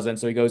he doesn't,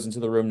 so he goes into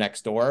the room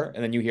next door,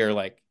 and then you hear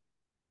like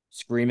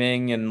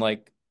screaming and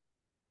like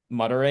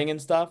muttering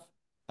and stuff.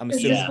 I'm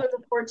Is this assuming yeah. where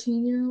the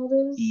 14-year-old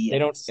is? they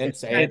don't Yes,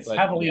 say it, it's but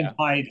heavily yeah.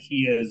 implied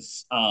he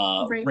is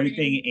Raping.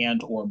 raping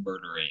and or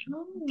murdering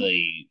Oh,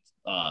 the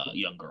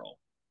young girl.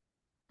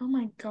 oh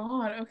my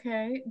God.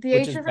 Okay. The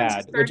Which age is difference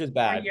is bad. Which is 34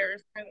 bad.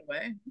 years, by the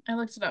way. I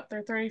looked it up.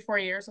 They're 34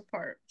 years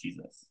apart.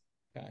 Jesus.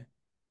 Okay.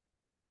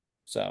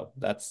 So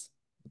that's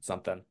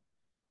something.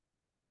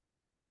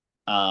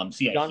 So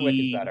yeah, John Wick is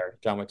he better.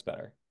 John Wick's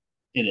better.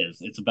 it is.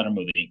 It's a better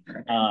movie.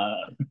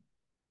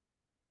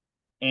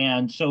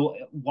 And so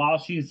while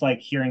she's like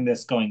hearing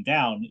this going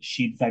down,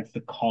 she decides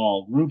to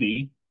call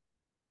Ruby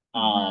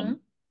Mm-hmm.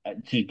 um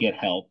to get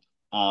help.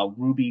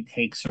 Ruby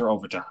takes her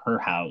over to her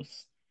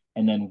house,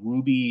 and then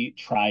Ruby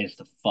tries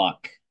to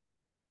fuck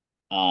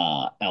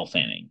Elle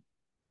Fanning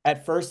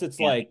At first, it's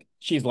and like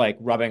she's like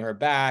rubbing her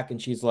back,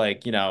 and she's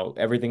like,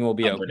 everything will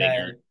be comforting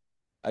okay.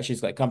 her.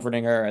 She's like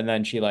comforting her, and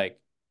then she like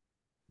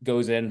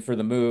goes in for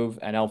the move,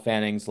 and Elle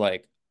Fanning's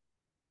like,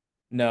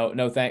 no,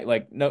 no,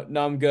 no,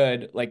 no, I'm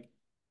good. Like,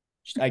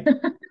 I,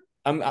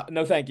 I'm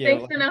no, thank you.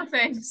 Thanks and no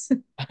thanks.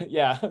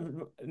 Yeah,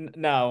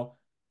 no.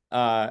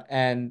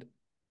 And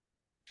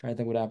trying to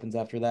think what happens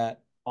after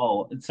that.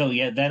 Oh, so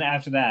yeah, then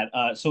after that,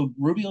 so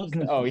Ruby lives in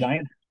this Oh,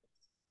 giant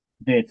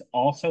that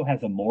also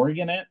has a morgue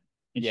in it,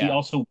 and she yeah.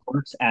 also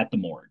works at the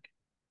morgue.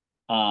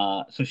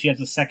 So she has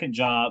a second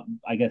job,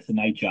 I guess, a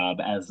night job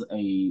as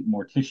a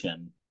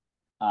mortician.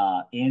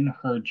 in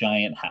her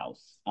giant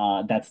house.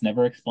 That's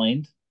never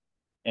explained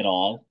at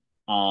all.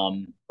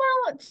 Um,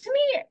 Well, to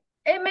me,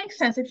 it makes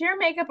sense. If you're a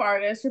makeup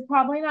artist, you're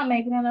probably not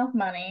making enough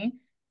money.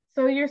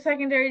 So your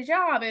secondary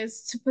job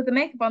is to put the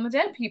makeup on the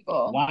dead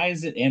people. why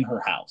is it in her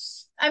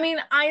house? I mean,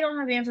 I don't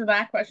have the answer to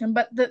that question,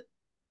 but the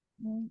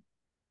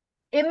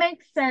it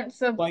makes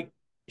sense of Like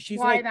she's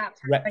why like that's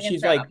her second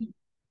she's job. like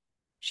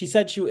she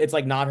said she it's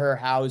like not her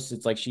house.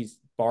 It's like she's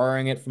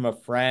borrowing it from a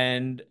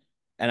friend.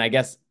 And I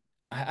guess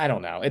I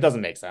don't know. It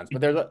doesn't make sense.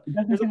 But It doesn't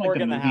there's a seem like morgue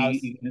the in the house,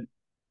 movie even.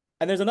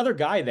 and there's another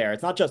guy there.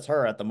 It's not just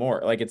her at the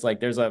morgue. Like it's like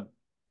there's a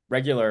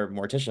regular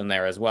mortician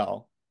there as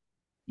well.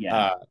 Yeah.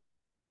 Uh,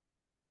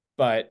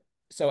 but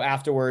so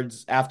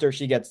afterwards, after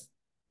she gets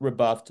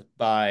rebuffed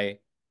by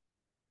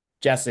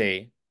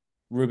Jesse,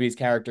 Ruby's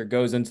character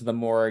goes into the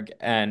morgue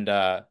and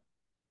I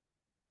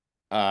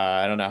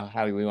don't know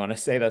how we want to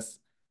say this.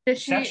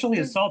 Does she Sexually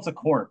does assaults a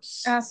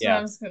corpse. that's what I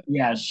Yeah. was gonna,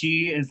 Yeah, yeah.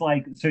 she is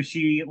like, so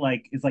she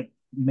like is like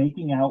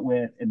making out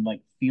with and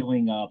like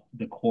feeling up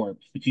the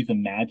corpse, but she's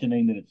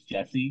imagining that it's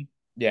Jesse.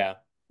 Yeah.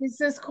 Is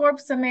this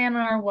corpse a man or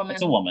a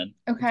It's a woman? woman.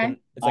 Okay.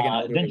 It's like an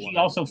Then elderly she woman.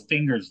 also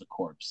fingers the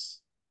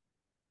corpse,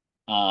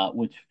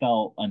 which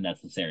felt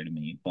unnecessary to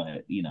me,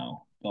 but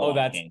go Oh,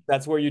 on, King.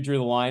 that's where you drew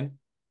the line,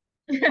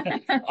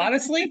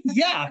 Honestly,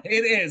 yeah,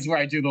 it is where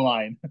I drew the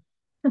line.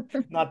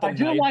 not the I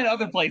drew the knife. line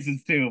other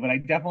places too, but I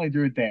definitely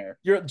drew it there.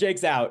 You're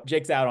Jake's out.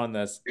 Jake's out on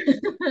this.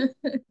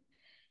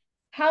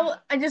 How,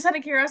 I just out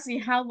of curiosity,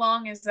 how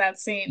long is that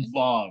scene?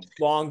 Long.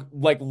 Long,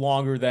 like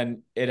longer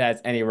than it has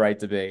any right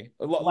to be.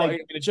 I Like mean,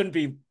 it shouldn't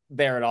be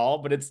there at all,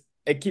 but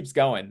it keeps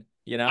going,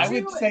 you I know?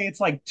 would Do say it's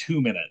like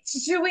 2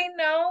 minutes. do we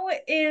know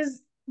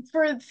is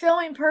for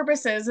filming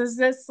purposes, is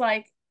this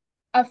like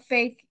a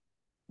fake,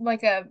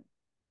 like a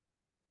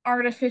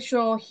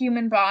artificial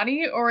human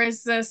body, or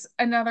is this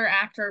another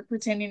actor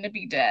pretending to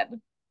be dead?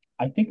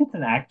 I think it's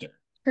an actor.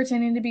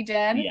 Pretending to be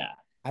dead? Yeah.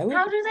 I How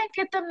would. do they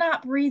get them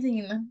not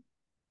breathing?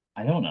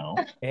 I don't know.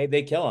 Hey,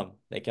 they kill him.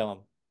 They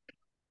kill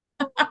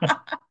him.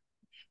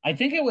 I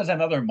think it was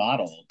another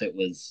model that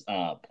was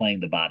playing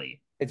the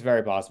body. It's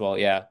very possible.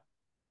 Yeah.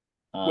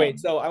 Wait. Um,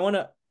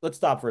 So let's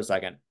stop for a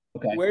second.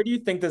 okay. Where do you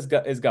think this go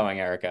is going,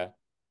 Erica?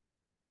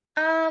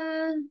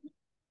 Um,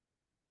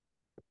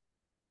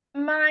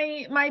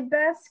 my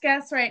best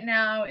guess right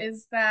now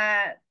is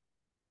that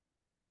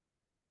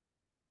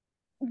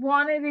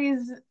one of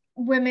these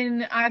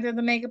women, either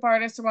the makeup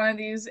artist or one of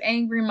these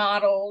angry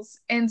models,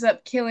 ends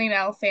up killing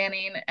Elle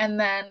Fanning, and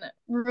then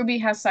Ruby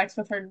has sex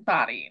with her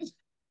body.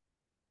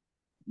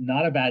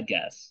 Not a bad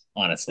guess,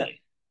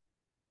 honestly.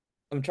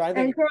 I'm trying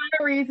to And think.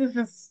 Keanu Reeves is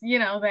just,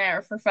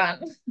 there for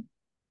fun.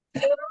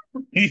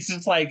 He's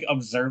just like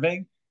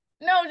observing.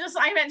 No, just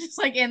I meant just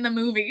like in the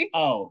movie,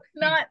 Oh,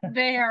 not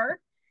there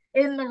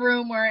in the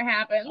room where it oh,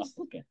 happens.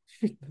 okay.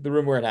 The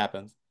room where it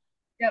happens.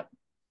 Yep.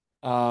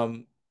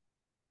 Um,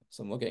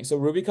 so I'm looking. So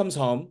Ruby comes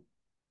home.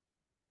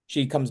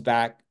 She comes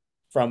back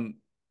from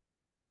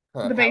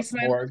The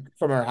basement.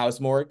 from her house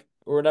morgue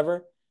or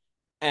whatever.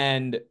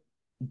 And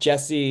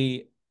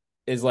Jesse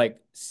is like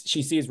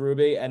she sees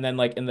Ruby, and then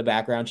like in the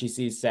background she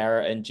sees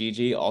Sarah and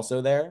Gigi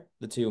also there,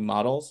 the two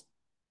models.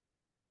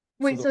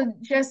 So Wait, so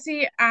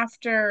Jesse,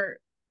 after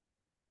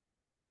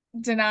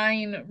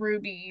denying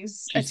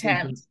Ruby's she sleeps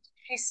attempt,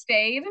 she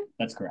stayed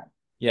That's correct.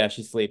 yeah,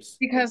 she sleeps.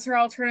 because her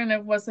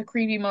alternative was the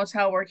creepy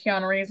motel where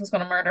Keanu Reeves was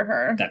going to murder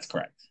her. That's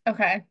correct.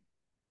 Okay.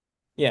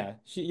 Yeah,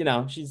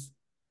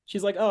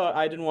 she's like, "Oh,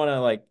 I didn't want to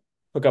like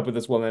hook up with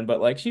this woman,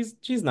 but like she's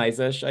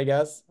nice-ish, I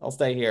guess. I'll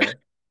stay here."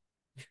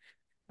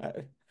 I,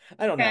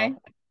 I don't know. Okay.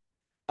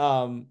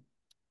 Um,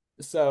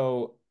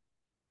 so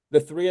the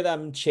three of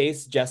them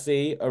chase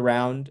Jesse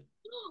around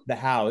the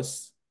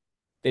house.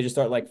 They just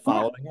start like What?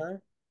 following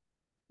her.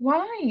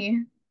 Why?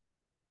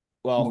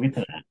 We'll Well, get to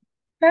that.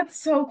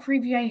 That's so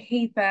creepy. I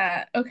hate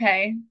that.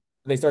 Okay.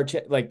 they start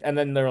like, and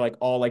then they're like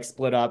all like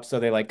split up. So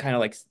they like kind of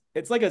like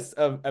it's like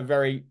a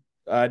very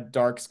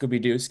dark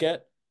Scooby-Doo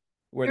skit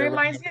where It they're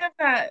reminds running. me of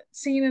that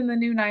scene in the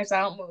new Knives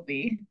Out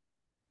movie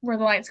where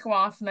the lights go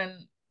off and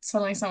then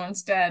suddenly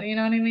someone's dead. You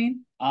know what I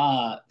mean?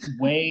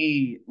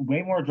 Way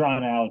more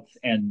drawn out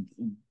and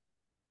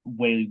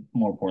way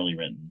more poorly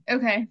written.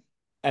 Okay.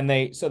 And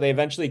they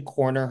eventually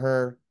corner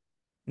her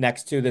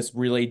next to this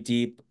really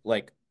deep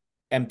like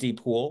empty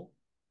pool.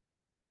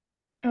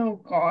 Oh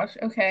gosh.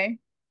 Okay.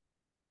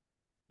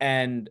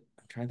 And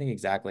I'm trying to think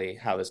exactly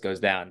how this goes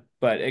down,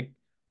 but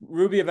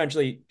Ruby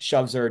eventually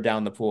shoves her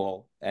down the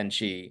pool and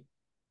she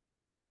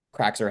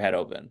cracks her head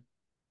open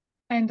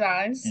And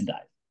dies. And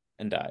died.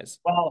 and dies.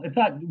 Well, it's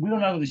not. We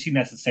don't know that she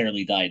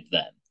necessarily died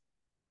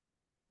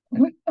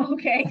then.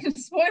 Okay.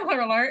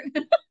 Spoiler alert.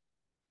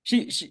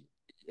 She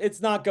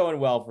it's not going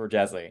well for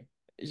Jesse.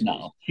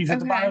 No, she's at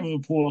the bottom Okay.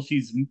 of the pool.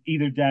 She's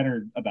either dead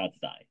or about to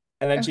die.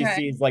 And then she Okay.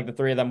 sees like the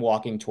three of them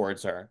walking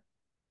towards her.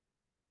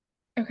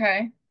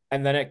 Okay.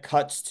 And then it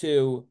cuts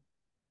to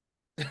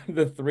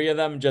the three of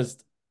them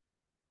just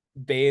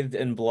bathed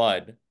in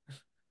blood,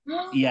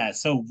 Yeah.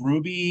 So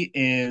Ruby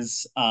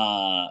is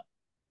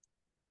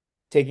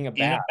taking a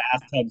in a bath.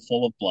 bathtub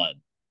full of blood.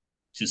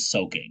 just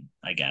soaking,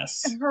 I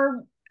guess.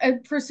 Her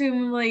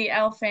presumably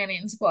Elle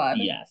Fanning's blood.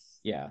 Yes.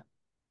 Yeah.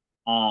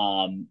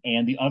 And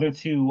the other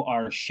two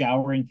are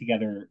showering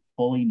together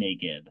fully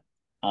naked.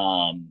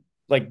 Um,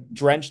 Like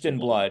drenched in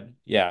blood.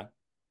 Yeah.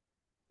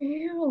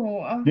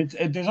 Ew.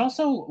 there's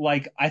also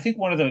like I think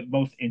one of the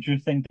most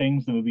interesting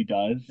things the movie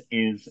does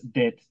is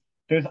that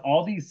there's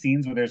all these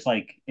scenes where there's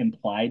like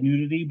implied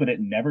nudity, but it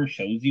never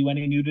shows you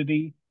any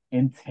nudity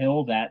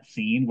until that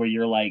scene where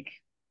you're like,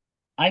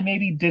 I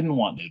maybe didn't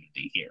want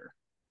nudity here.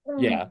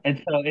 Mm. Yeah. And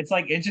so it's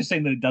like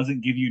interesting that it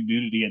doesn't give you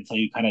nudity until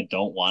you kind of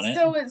don't want it.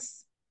 So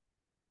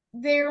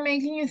they're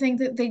making you think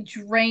that they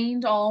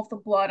drained all of the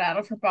blood out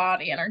of her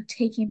body and are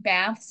taking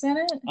baths in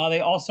it. They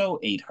also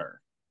ate her.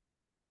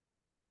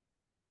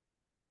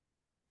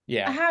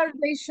 Yeah. How did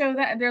they show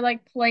that? They're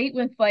like plate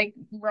with like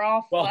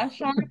raw Well,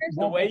 flesh on it or the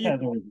We'll way get to you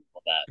the reveal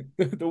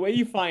of that. the way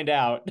you find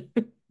out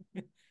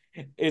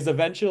is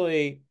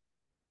eventually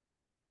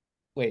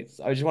wait,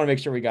 I just want to make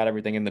sure we got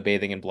everything in the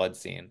bathing in blood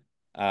scene.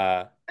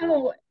 Uh something?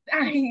 Oh,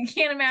 I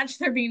can't imagine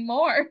there being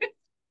more.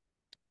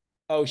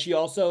 oh, she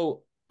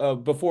also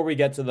before we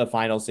get to the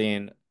final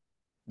scene,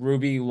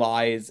 Ruby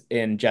lies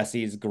in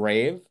Jesse's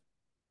grave,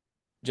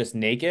 just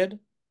naked,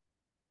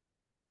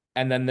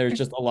 and then there's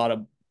just a lot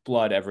of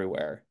blood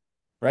everywhere,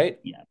 right?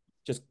 Yeah.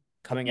 Just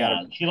coming out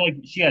of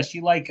Yeah. She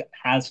like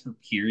has her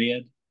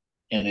period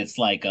and it's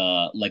like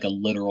a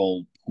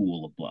literal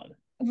pool of blood.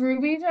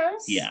 Ruby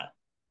does? Yeah.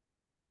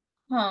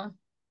 Huh.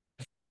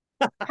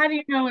 How do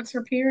you know it's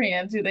her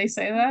period? Do they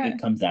say that? It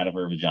comes out of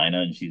her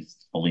vagina and she's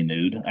fully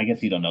nude. I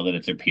guess you don't know that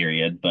it's her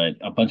period, but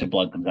a bunch of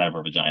blood comes out of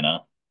her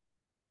vagina.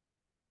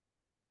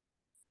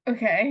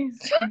 Okay.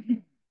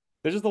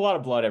 there's just a lot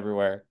of blood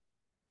everywhere.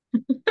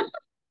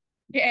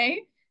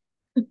 Okay.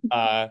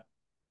 Uh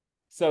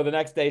so the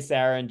next day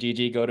Sarah and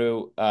Gigi go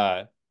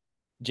to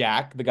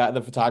Jack,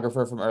 the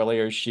photographer from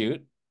earlier's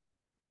shoot.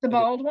 The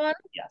bald one?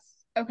 Yes.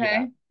 Yeah.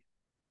 Okay.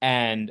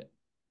 And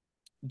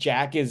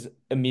Jack is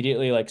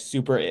immediately like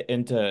super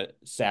into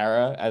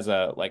Sarah as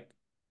a like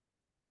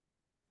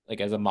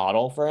as a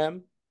model for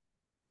him.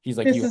 He's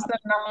like, This you is have the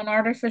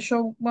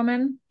non-artificial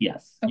woman.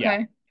 Yes. yeah,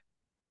 Okay.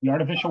 The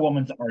artificial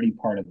woman's already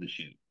part of the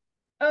shoot.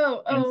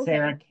 Oh, And oh, okay.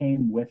 Sarah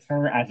came with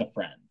her as a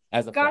friend.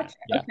 as a friend. Gotcha.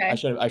 Yeah,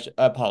 Okay. I should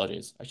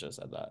apologies. I should have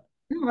said that.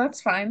 No,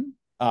 that's fine.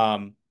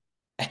 Um,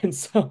 and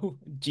so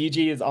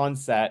Gigi is on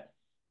set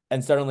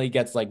and suddenly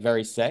gets like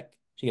very sick.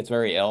 She gets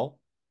very ill.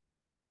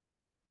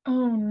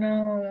 Oh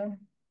no.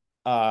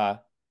 Uh,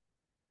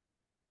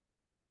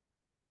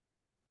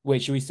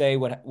 wait, should we say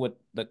what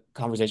the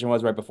conversation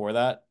was right before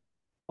that?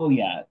 Oh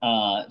yeah.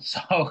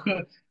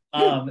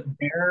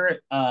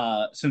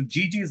 So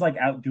Gigi's like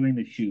out doing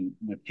the shoot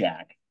with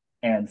Jack,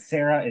 and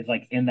Sarah is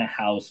like in the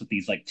house with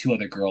these like two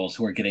other girls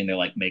who are getting their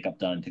like makeup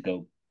done to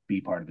go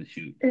be part of the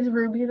shoot. Is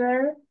Ruby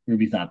there?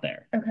 Ruby's not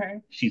there.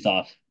 Okay. She's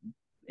off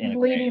in a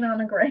grave. Bleeding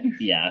on a grave.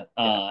 Yeah.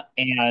 Yeah.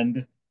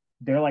 And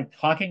they're like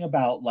talking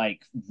about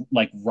like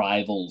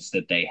rivals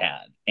that they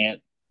had. And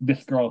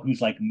this girl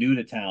who's like new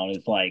to town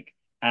is like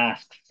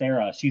asks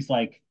Sarah, she's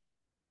like,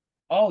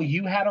 oh,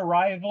 you had a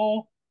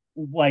rival?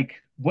 Like,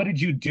 what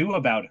did you do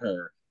about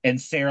her? And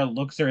Sarah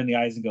looks her in the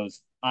eyes and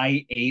goes,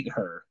 I ate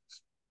her.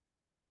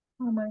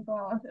 Oh my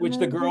God. And Which the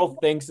then did girl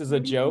thinks is a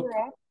Ruby joke.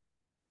 throw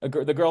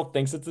up? The girl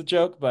thinks it's a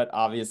joke, but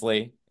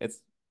obviously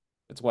it's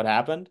what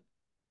happened.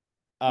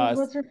 Did Uh,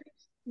 what's her face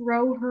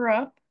throw her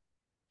up?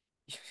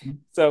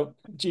 so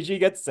Gigi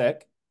gets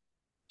sick.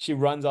 She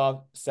runs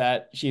off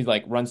set. She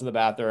like runs to the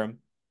bathroom,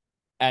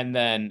 and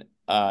then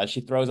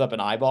she throws up an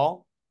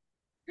eyeball,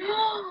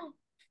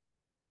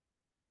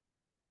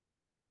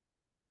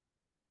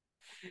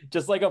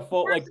 just like a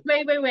full like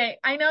Wait, wait, wait.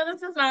 I know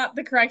this is not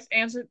the correct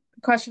answer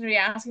question to be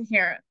asking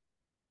here.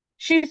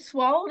 She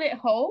swallowed it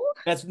whole?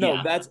 that's no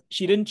Yeah. that's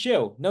she didn't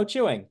chew. No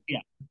chewing.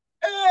 Yeah.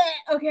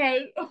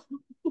 Okay.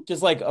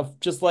 Just like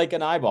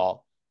an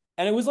eyeball.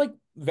 And it was like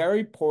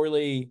very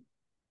poorly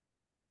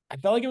I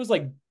felt like it was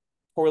like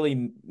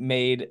poorly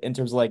made in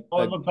terms of like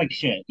Oh, it the looks like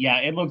shit. Yeah,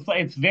 it looks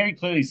like it's very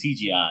clearly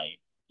CGI.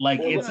 Like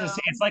it look,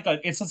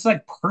 it's just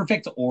like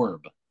perfect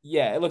orb.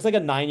 yeah, it looks like a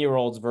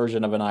 9-year-old's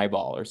version of an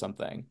eyeball or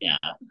something. Yeah.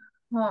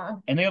 Huh.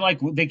 And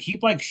they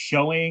keep like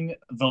showing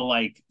the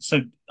like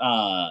so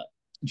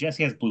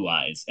Jessie has blue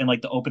eyes and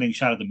like the opening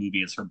shot of the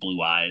movie is her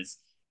blue eyes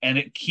and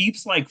it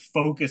keeps like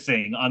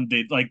focusing on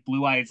the like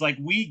blue eyes like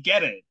we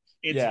get it.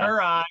 It's Yeah.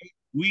 her eye.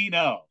 We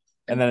know.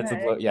 And then it's a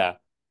Okay. blue, yeah.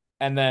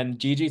 And then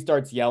Gigi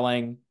starts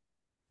yelling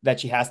that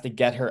she has to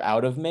get her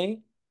out of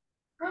me.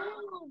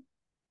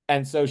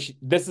 And so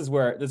this is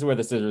where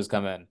the scissors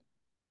come in.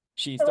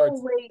 She Oh,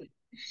 starts wait.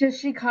 Does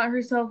she cut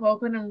herself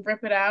open and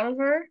rip it out of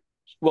her?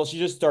 well, she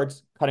just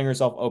starts cutting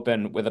herself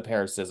open with a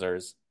pair of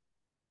scissors,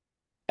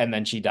 and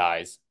then she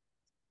dies.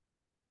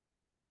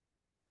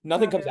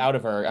 Nothing That comes is out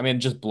of her. I mean,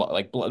 just blood,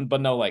 like blood,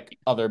 but no like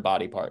other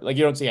body part. Like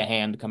you don't see a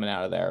hand coming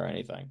out of there or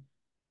anything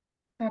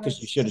that because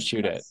she is should have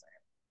shoot it. disgusting.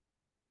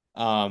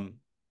 Um,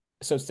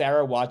 so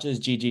Sarah watches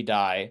Gigi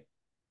die,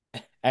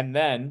 and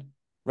then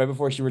right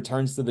before she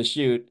returns to the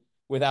shoot,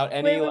 without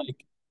any Wait, wait.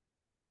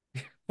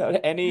 like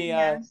without any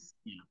Yes.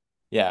 Yeah.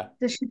 Yeah,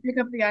 Does she pick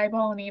up the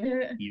eyeball and eat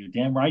it? You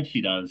damn right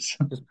she does.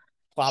 just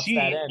plops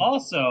that She in.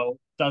 also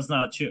does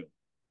not chew.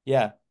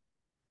 Yeah,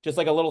 just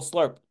like a little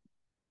slurp.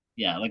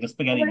 Yeah, like a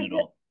spaghetti Like,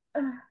 noodle.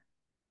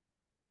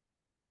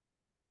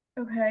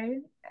 okay.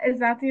 Is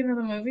that the end of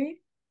the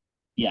movie?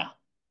 Yeah,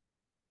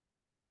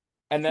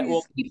 And She that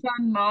will, just keeps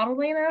on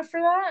modeling after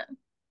that?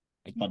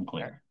 it's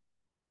unclear.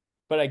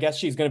 but I guess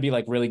she's gonna be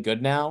like really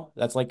good now.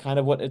 That's like kind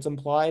of what it's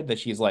implied that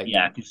she's like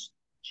Yeah, because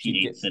she she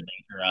hates get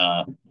Sydney or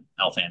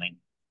Elle Fanning.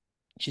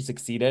 she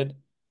succeeded.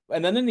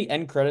 And then in the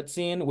end credit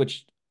scene,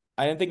 which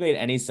I didn't think made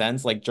any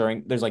sense, like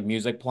during there's like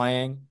music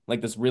playing,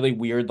 like this really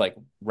weird like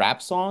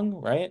rap song,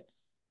 right?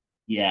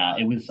 Yeah,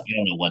 it was. I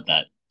don't know what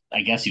that.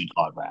 I guess you'd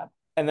call it rap.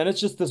 And then it's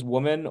just this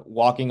woman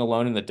walking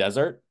alone in the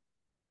desert,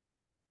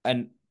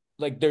 and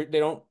like they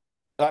don't.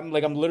 I'm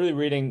literally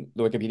reading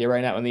the Wikipedia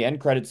right now. In the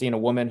end credit scene, a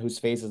woman whose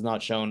face is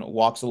not shown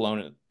walks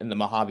alone in the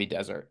Mojave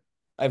Desert.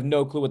 I have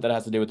no clue what that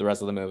has to do with the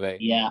rest of the movie.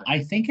 Yeah,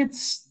 I think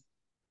it's.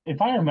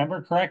 If I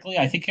remember correctly,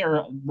 I think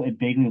they're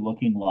vaguely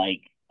looking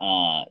like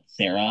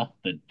Sarah,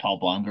 the tall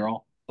blonde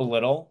girl. A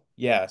little,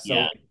 yeah. So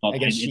Yeah, like, but I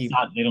guess it's she,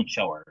 not. They don't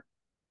show her.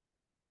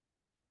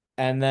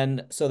 and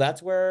then so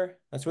that's where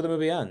the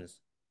movie ends.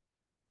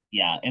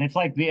 Yeah, and it's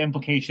like the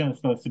implication is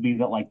supposed to be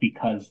that like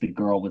because the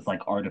girl was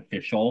like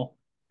artificial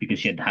because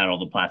she had had all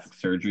the plastic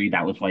surgery,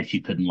 that was why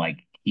she couldn't like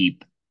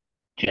keep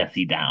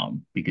Jesse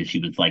down because she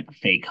was like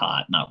fake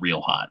hot, not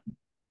real hot.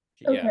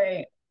 Yeah.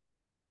 Okay.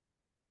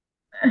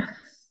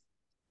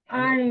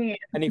 Any I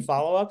any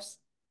follow-ups?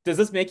 Does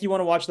this make you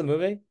want to watch the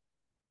movie?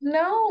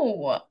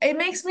 No. It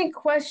makes me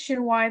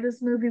question why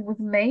this movie was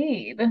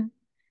made.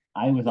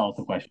 I was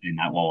also questioning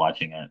that while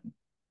watching it.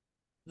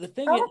 The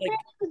thing is, Elle like,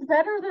 Fanning is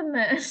better than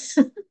this.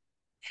 is that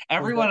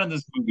Everyone in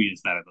this movie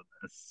is better than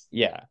this.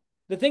 yeah.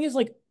 The thing is,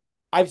 like,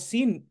 I've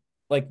seen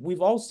like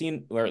we've all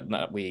seen, or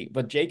not we,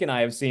 but Jake and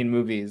I have seen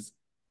movies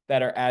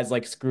that are as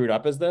like screwed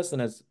up as this,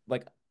 and as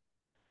like,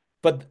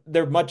 but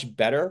they're much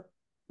better.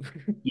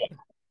 Yeah,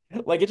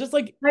 Like it's just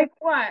Like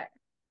what?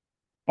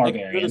 like Under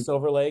the Barbarian.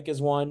 Silver Lake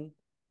is one.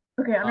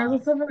 Okay, Uh, Under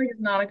the Silver Lake is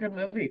not a good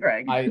movie,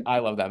 Greg. I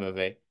love that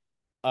movie.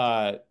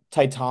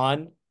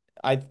 Titan,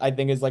 I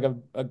think is like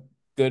a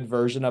good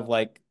version of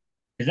like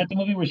Is that the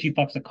movie where she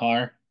fucks a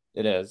car?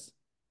 it is.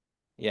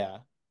 Yeah.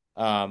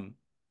 Um,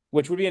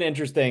 which would be an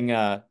interesting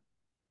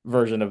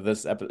version of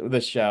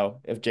this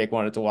show if Jake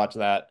wanted to watch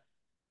that.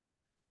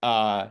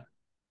 Uh,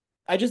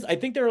 I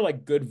think there are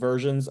like good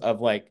versions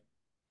of like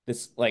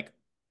this like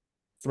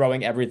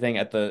throwing everything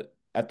at the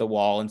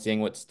wall and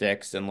seeing what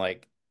sticks and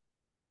like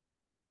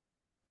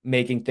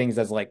making things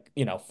as like,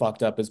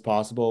 fucked up as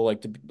possible,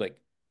 like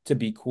to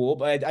be cool.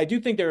 But I do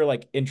think there are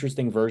like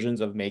interesting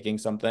versions of making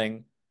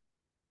something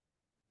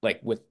like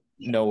with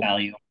Shock no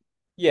value.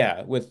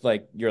 yeah, with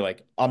like you're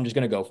like, I'm just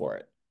gonna go for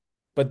it.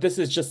 But this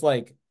is just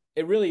like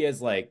it really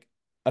is like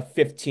a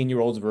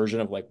 15-year-old's version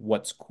of like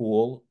what's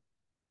cool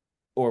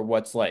or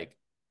what's like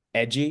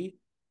edgy,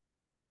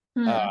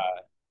 uh,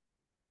 Hmm.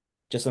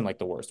 just in like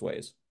the worst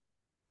ways.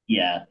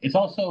 Yeah, it's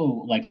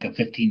also like a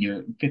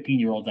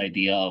 15-year old's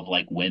idea of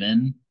like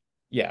women.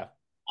 Yeah.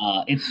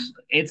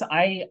 It's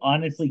I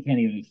honestly can't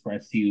even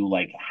express to you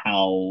like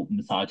how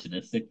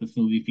misogynistic this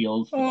movie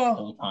feels for the Oh,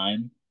 whole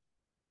time.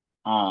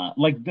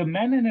 Like the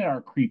men in it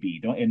are creepy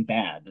don't, and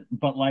bad,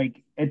 but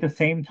like at the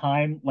same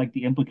time, like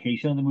the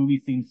implication of the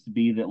movie seems to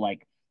be that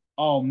like,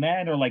 oh,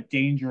 men are like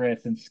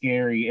dangerous and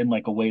scary in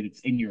like a way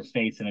that's in your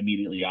face and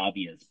immediately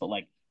obvious, but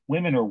like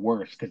women are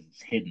worse because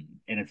it's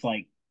hidden, and it's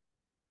like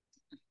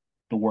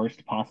the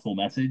worst possible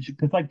message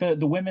because like the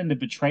women that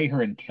betray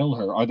her and kill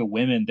her are the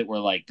women that were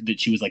like that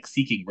she was like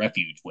seeking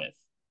refuge with.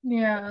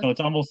 yeah. So it's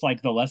almost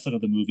like the lesson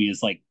of the movie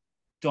is like,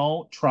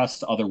 don't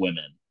trust other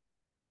women.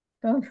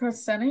 Don't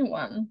trust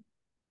anyone.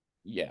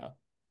 Yeah.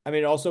 I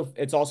mean,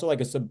 it's also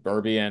like a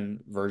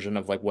suburban version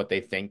of like what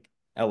they think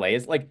LA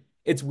is. Like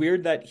it's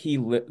weird that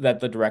that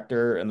the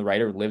director and the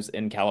writer lives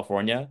in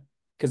California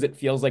because it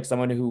feels like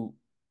someone who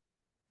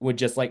would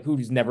just like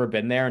who's never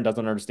been there and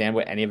doesn't understand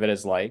what any of it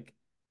is like.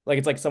 Like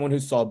it's like someone who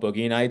saw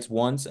Boogie Nights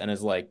once and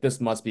is like,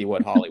 this must be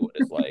what Hollywood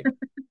is like.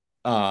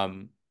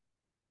 Um,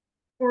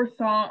 Or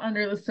saw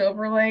Under the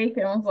Silver Lake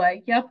and was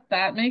like, yep,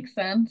 that makes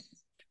sense.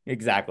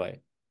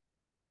 exactly.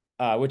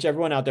 Which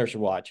everyone out there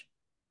should watch.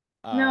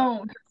 Uh,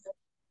 No,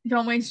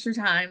 don't waste your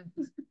time.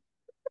 I've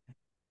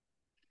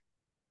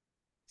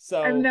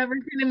so never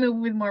seen a movie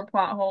with more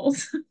plot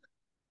holes.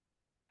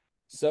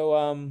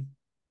 so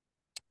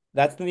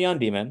that's the Neon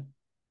Demon.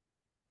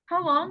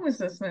 How long was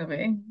this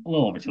movie? A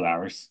little over 2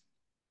 hours.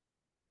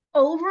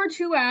 Over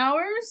 2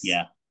 hours?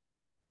 Yeah.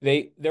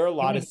 There are a It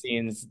lot of was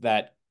scenes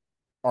that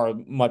are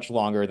much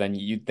longer than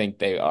you'd think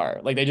they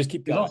are. Like they just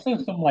keep there's going.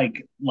 also some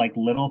like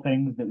little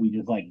things that we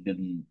just like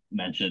didn't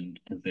mention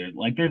because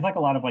there's like a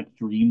lot of like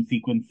dream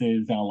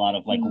sequences and a lot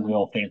of like Mm.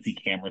 real fancy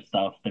camera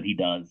stuff that he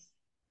does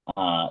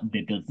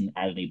that doesn't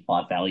add any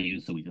plot value,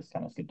 so we just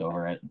kind of skipped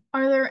over it.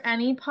 Are there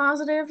any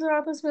positives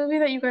about this movie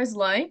that you guys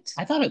liked?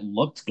 I thought it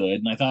looked good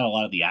and I thought a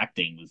lot of the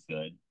acting was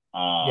good.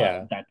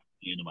 Yeah. That's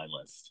the end of my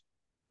list.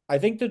 I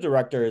think the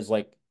director is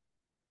like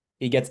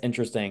he gets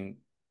interesting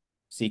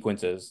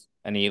sequences,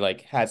 and he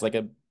like has like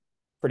a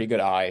pretty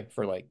good eye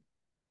for like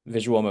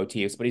visual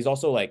motifs, but he's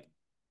also like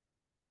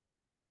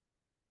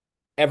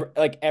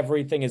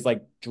everything is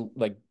like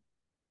like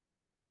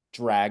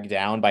dragged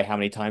down by how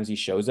many times he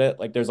shows it.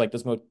 Like there's like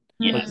this mo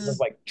there's Mm. Yes.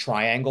 like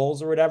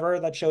triangles or whatever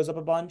that shows up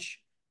a bunch,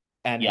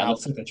 and Yeah, it how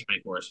looks like the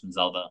Triforce from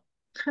Zelda.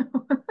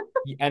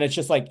 and it's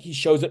just like he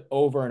shows it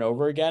over and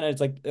over again, and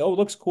it's like, oh, it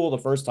looks cool the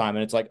first time,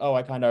 and it's like, oh,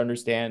 I kind of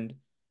understand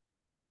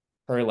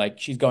her, like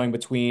she's going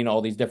between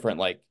all these different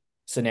like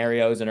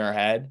scenarios in her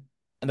head.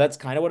 And that's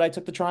kind of what I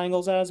took the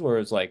triangles as, where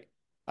it's like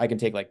I can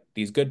take like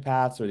these good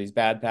paths or these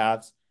bad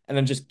paths, and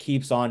then just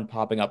keeps on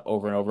popping up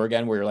over and over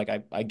again where you're like,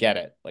 I get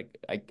it. Like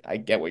I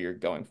get what you're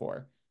going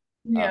for.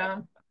 Uh Yeah.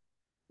 yeah.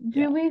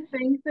 Do we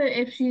think that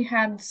if she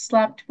had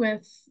slept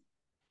with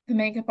the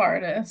makeup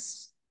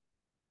artist,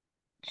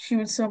 she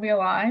would still be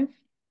alive?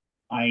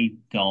 I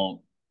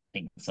don't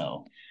think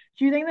so.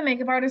 Do you think the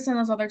makeup artist and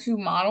those other two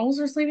models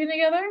are sleeping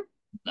together?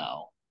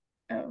 No.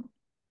 Oh.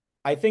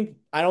 I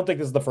don't think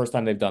this is the first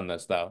time they've done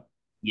this though.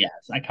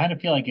 Yes, I kind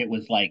of feel like it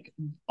was like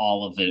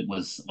all of it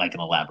was like an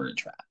elaborate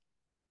trap.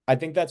 I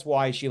think that's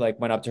why she like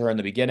went up to her in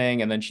the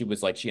beginning, and then she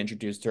was like she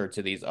introduced her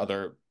to these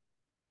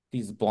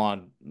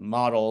blonde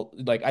model.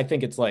 Like I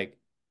think it's like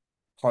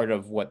part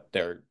of what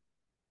their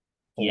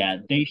whole Yeah,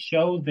 they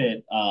show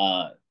that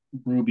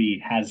Ruby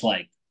has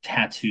like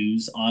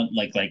tattoos on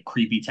like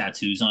creepy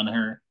tattoos on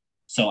her.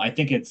 So I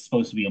think it's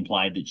supposed to be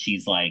implied that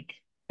she's like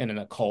in an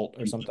occult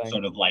or in some something.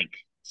 sort of like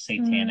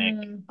satanic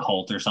Mm.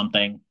 cult or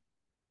something.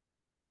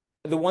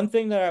 The one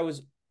thing that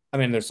I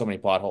mean, there's so many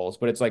plot holes,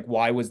 but it's like,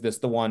 why was this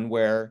the one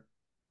where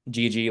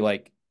Gigi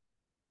like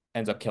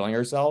ends up killing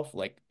herself?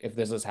 Like, if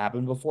this has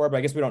happened before, but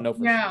I guess we don't know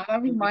for sure Yeah,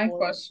 that was my before.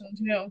 question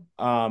too.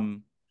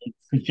 Um,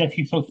 Because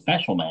Jesse's so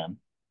special, man.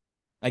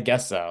 I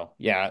guess so.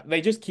 Yeah,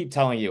 they just keep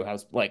telling you how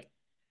like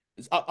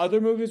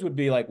other movies would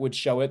be like would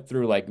show it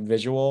through like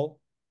visual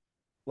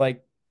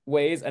like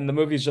ways, and the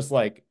movie's just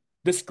like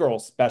this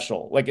girl's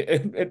special. Like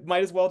it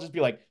might as well just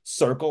be like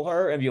circle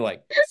her and be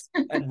like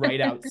and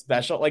write out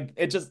special. Like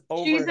it just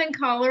She's over in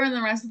color and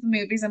the rest of the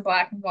movie's in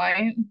black and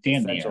white.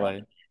 Damn near.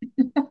 essentially.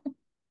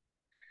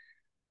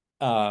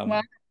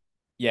 Well, Um,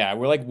 yeah,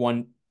 we're like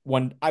one.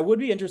 I would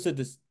be interested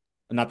to,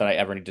 not that I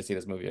ever need to see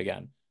this movie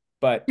again,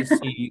 but to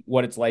see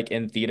what it's like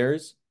in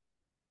theaters,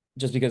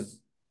 just because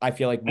I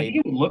feel like I think maybe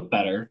it would look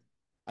better.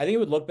 I think it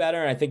would look better,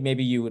 and I think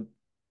maybe you would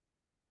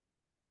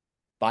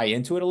buy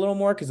into it a little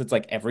more because it's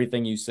like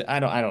everything you say. I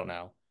don't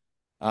know.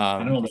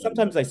 I don't 'Cause know.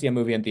 sometimes I see a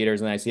movie in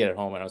theaters and I see it at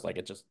home, and I was like,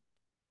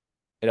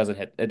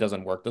 it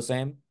doesn't work the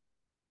same.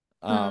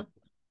 mm. Um,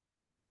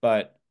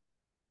 but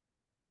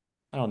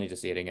I don't need to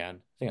see it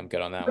again. I think I'm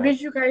good on that What one.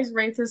 did you guys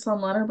rate this on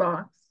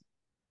Letterboxd?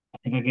 I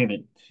think I gave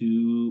it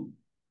two,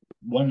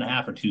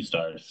 1.5 or 2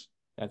 stars.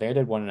 I think I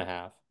did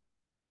 1.5.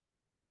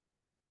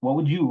 What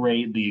would you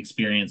rate the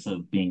experience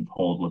of being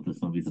told what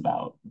this movie's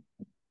about?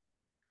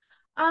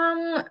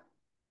 Um,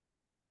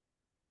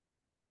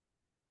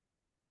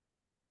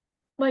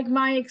 like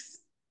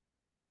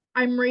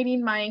I'm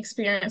rating my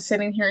experience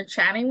sitting here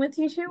chatting with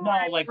you two, or No,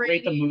 I'm like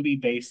rate the rating. movie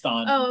based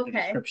on Oh, the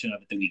okay. description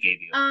of it that we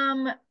gave you.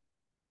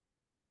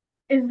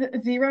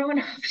 Is zero an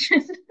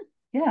option?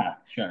 Yeah,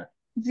 sure.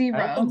 I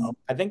don't think Zero. Oh,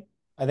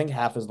 I think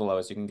half is the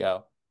lowest you can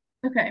go.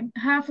 Okay,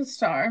 half a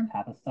star,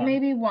 half a star.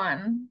 maybe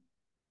one.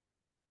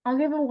 I'll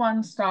give it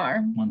 1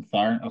 star, 1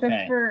 star. just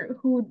Okay. for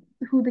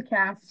who the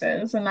cast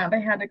is and that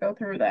they had to go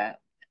through that.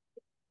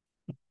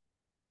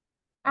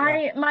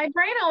 Yeah. My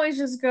brain always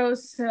just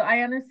goes to I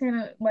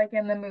understand it like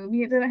in the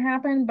movie it didn't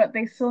happen, but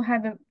they still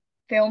had to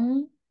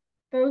film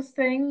those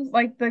things,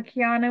 like the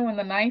Keanu and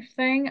the knife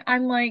thing.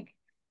 I'm like,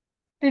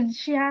 did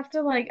she have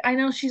to like I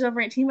know she's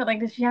over 18, but like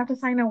did she have to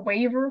sign a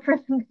waiver for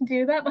them to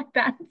do that? Like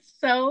that's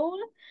so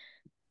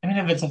I mean,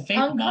 if it's a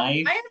fake uncomfortable.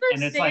 knife I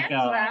and it's like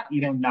understand that.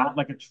 not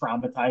like a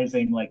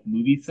traumatizing like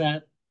movie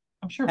set,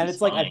 I'm sure it And was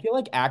it's like I fine. feel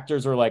like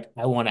actors are like,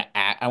 I want to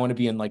act, I want to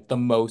be in like the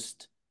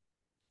most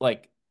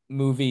like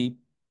movie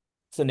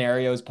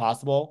scenarios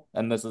possible,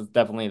 and this is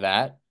definitely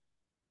that.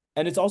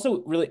 And it's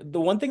also really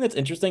the one thing that's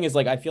interesting is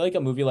like I feel like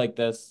a movie like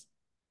this,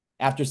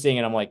 after seeing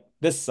it, I'm like,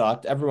 this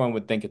sucked. Everyone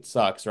would think it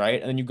sucks,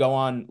 right? And then you go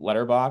on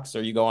Letterboxd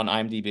or you go on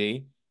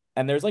IMDb,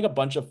 and there's like a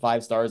bunch of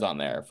 5 stars on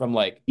there from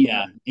like,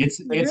 Yeah,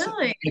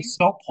 Really? it's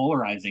so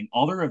polarizing.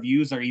 All the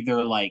reviews are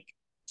either like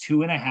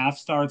 2.5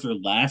 stars or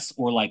less,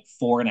 or like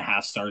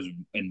 4.5 stars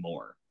and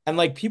more. and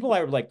like people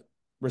I like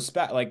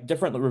respect, like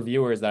different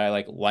reviewers that I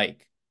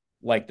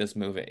like this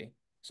movie.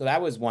 So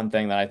that was one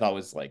thing that I thought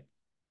was like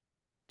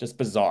just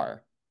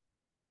bizarre.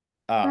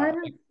 That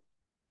Like, is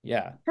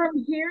yeah. from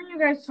hearing you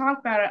guys talk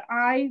about it,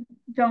 I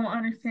don't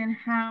understand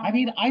I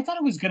mean, how. I thought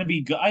it was gonna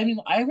be good. I mean,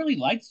 I really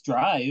liked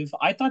Drive.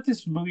 I thought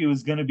this movie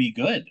was gonna be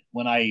good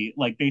when I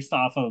like based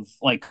off of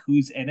like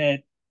who's in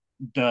it,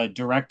 the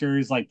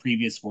director's like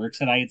previous works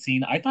that I had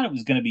seen. I thought it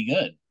was gonna be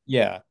good.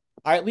 Yeah.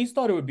 I at least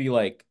thought it would be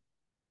like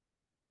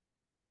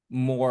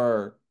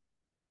more,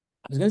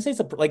 I was gonna say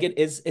like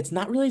it's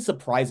not really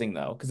surprising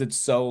though, because it's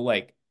so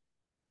like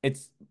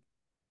it's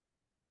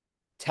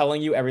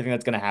telling you everything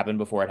that's going to happen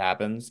before it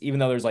happens, even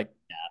though there's like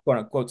quote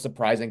unquote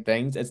surprising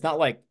things. It's not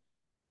like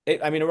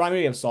it, I mean, it reminded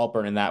me of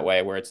Saltburn in that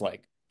way, where it's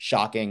like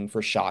shocking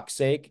for shock's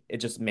sake. It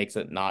just makes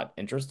it not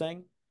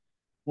interesting.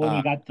 Well, Uh,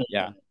 you got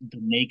yeah, the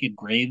naked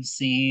grave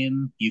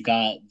scene. You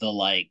got the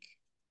like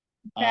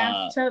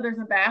uh Bathtub, there's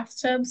a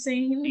bathtub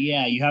scene.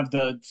 yeah, you have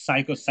the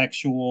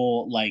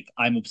psychosexual like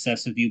I'm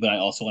obsessed with you, but I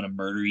also want to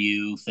murder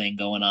you thing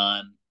going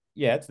on.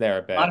 yeah, it's there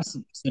a A lot bit. of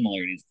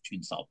similarities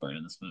between Saltburn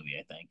and this movie,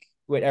 I think.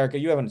 Wait, Erica,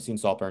 you haven't seen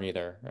Saltburn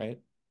either, right?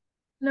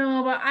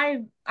 No, but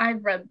I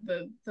read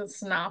the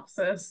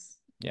synopsis.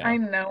 Yeah, I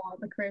know all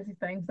the crazy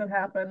things that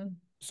happen.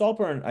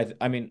 Saltburn.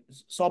 I mean,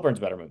 Saltburn's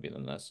a better movie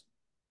than this.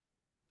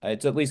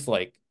 It's at least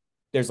like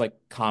there's like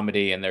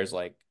comedy and there's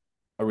like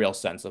a real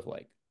sense of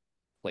like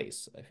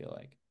place, I feel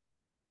like.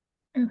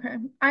 Okay.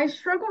 I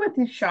struggle with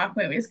these shock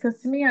movies because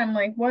to me, I'm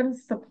like, what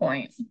is the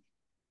point?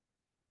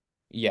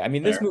 Yeah, I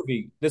mean There.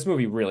 this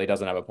movie really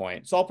doesn't have a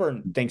point.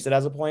 Saltburn thinks it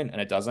has a point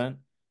and it doesn't,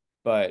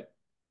 but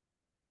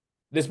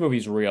this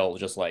movie's real,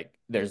 just like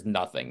there's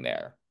nothing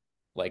there.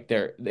 Like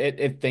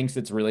it thinks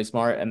it's really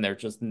smart and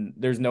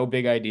there's no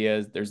big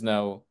ideas, there's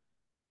nothing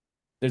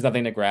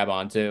to grab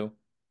onto.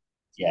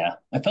 Yeah.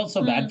 I felt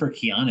so bad Hmm. for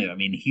Keanu. I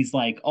mean, he's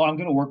like, "Oh, I'm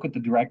going to work with the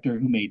director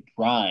who made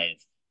Drive."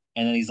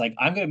 And then he's like,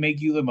 "I'm going to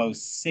make you the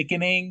most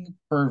sickening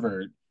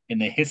pervert in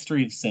the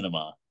history of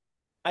cinema."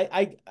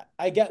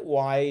 I get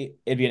why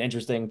it'd be an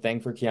interesting thing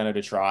for Keanu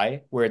to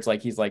try, where it's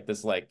like he's like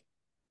this like,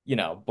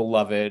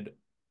 beloved,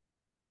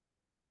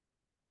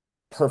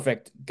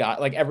 perfect guy.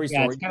 Like every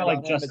Yeah, story it's you hear kind of like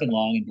about him, it's Justin like,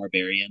 Long in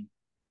Barbarian.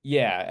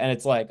 yeah, and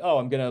it's like, oh,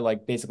 I'm gonna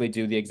like basically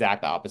do the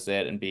exact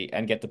opposite and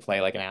get to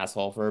play like an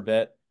asshole for a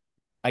bit.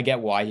 I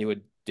get why he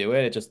would do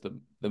it. It just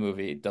the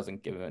movie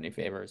doesn't give him any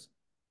favors.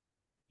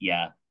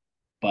 Yeah.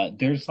 But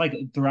there's like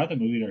throughout the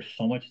movie, there's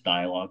so much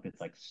dialogue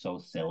that's like so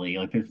silly.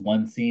 Like there's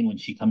one scene when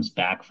she comes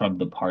back from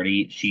the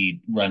party,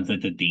 she runs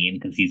into Dean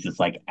because he's just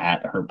like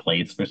at her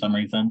place for some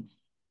reason.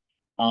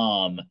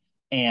 Um,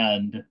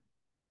 and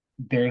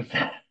there's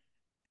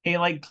he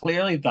like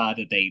clearly thought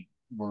that they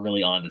were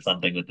really onto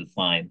something with this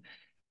line.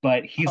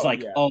 But he's Oh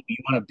like, yeah. "Oh, you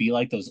want to be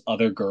like those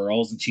other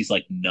girls?" And she's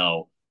like,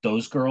 "No,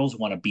 those girls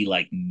want to be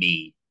like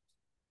me."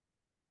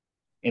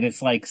 And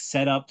it's like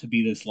set up to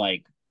be this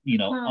like,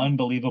 Huh.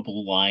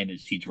 unbelievable line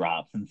as she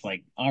drops. And it's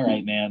like, all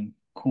right, man,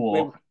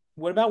 Wait, cool.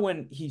 what about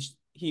when he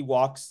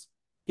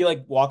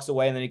like walks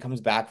away and then he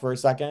comes back for a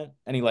second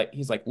and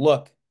he's like,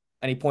 look,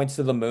 and he points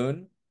to the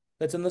moon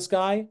that's in the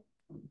sky,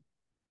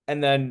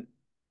 and then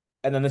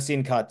the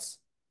scene cuts.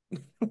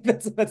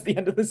 That's the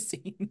end of the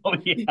scene. Oh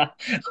yeah,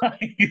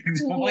 I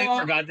completely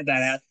What? forgot that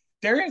happened.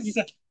 There is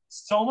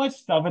so much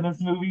stuff in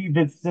this movie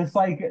that's just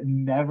like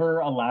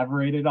never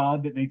elaborated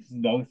on that makes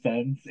no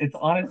sense. It's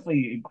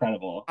honestly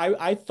incredible.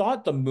 I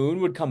thought the moon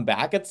would come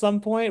back at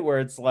some point where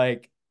it's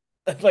like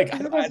like Is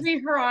it supposed to be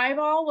her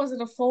eyeball? Was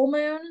it a full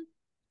moon?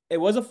 it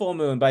was a full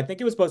moon, but I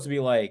think it was supposed to be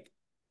like,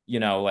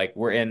 like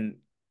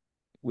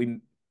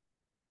we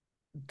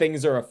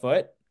things are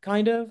afoot,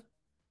 kind of.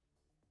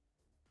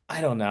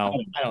 I don't I know.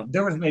 don't I know. don't.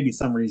 There was maybe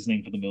some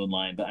reasoning for the moon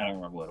line, but I don't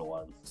remember what it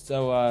was.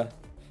 So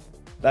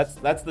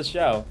that's the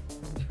show.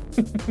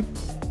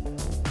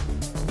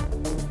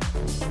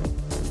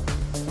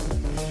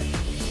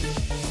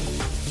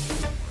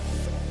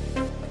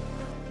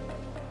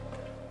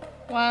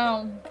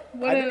 Wow.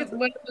 I think it's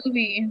What a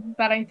movie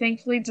that I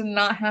thankfully did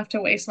not have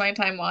to waste my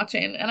time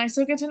watching, and I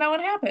still get to know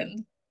what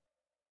happened.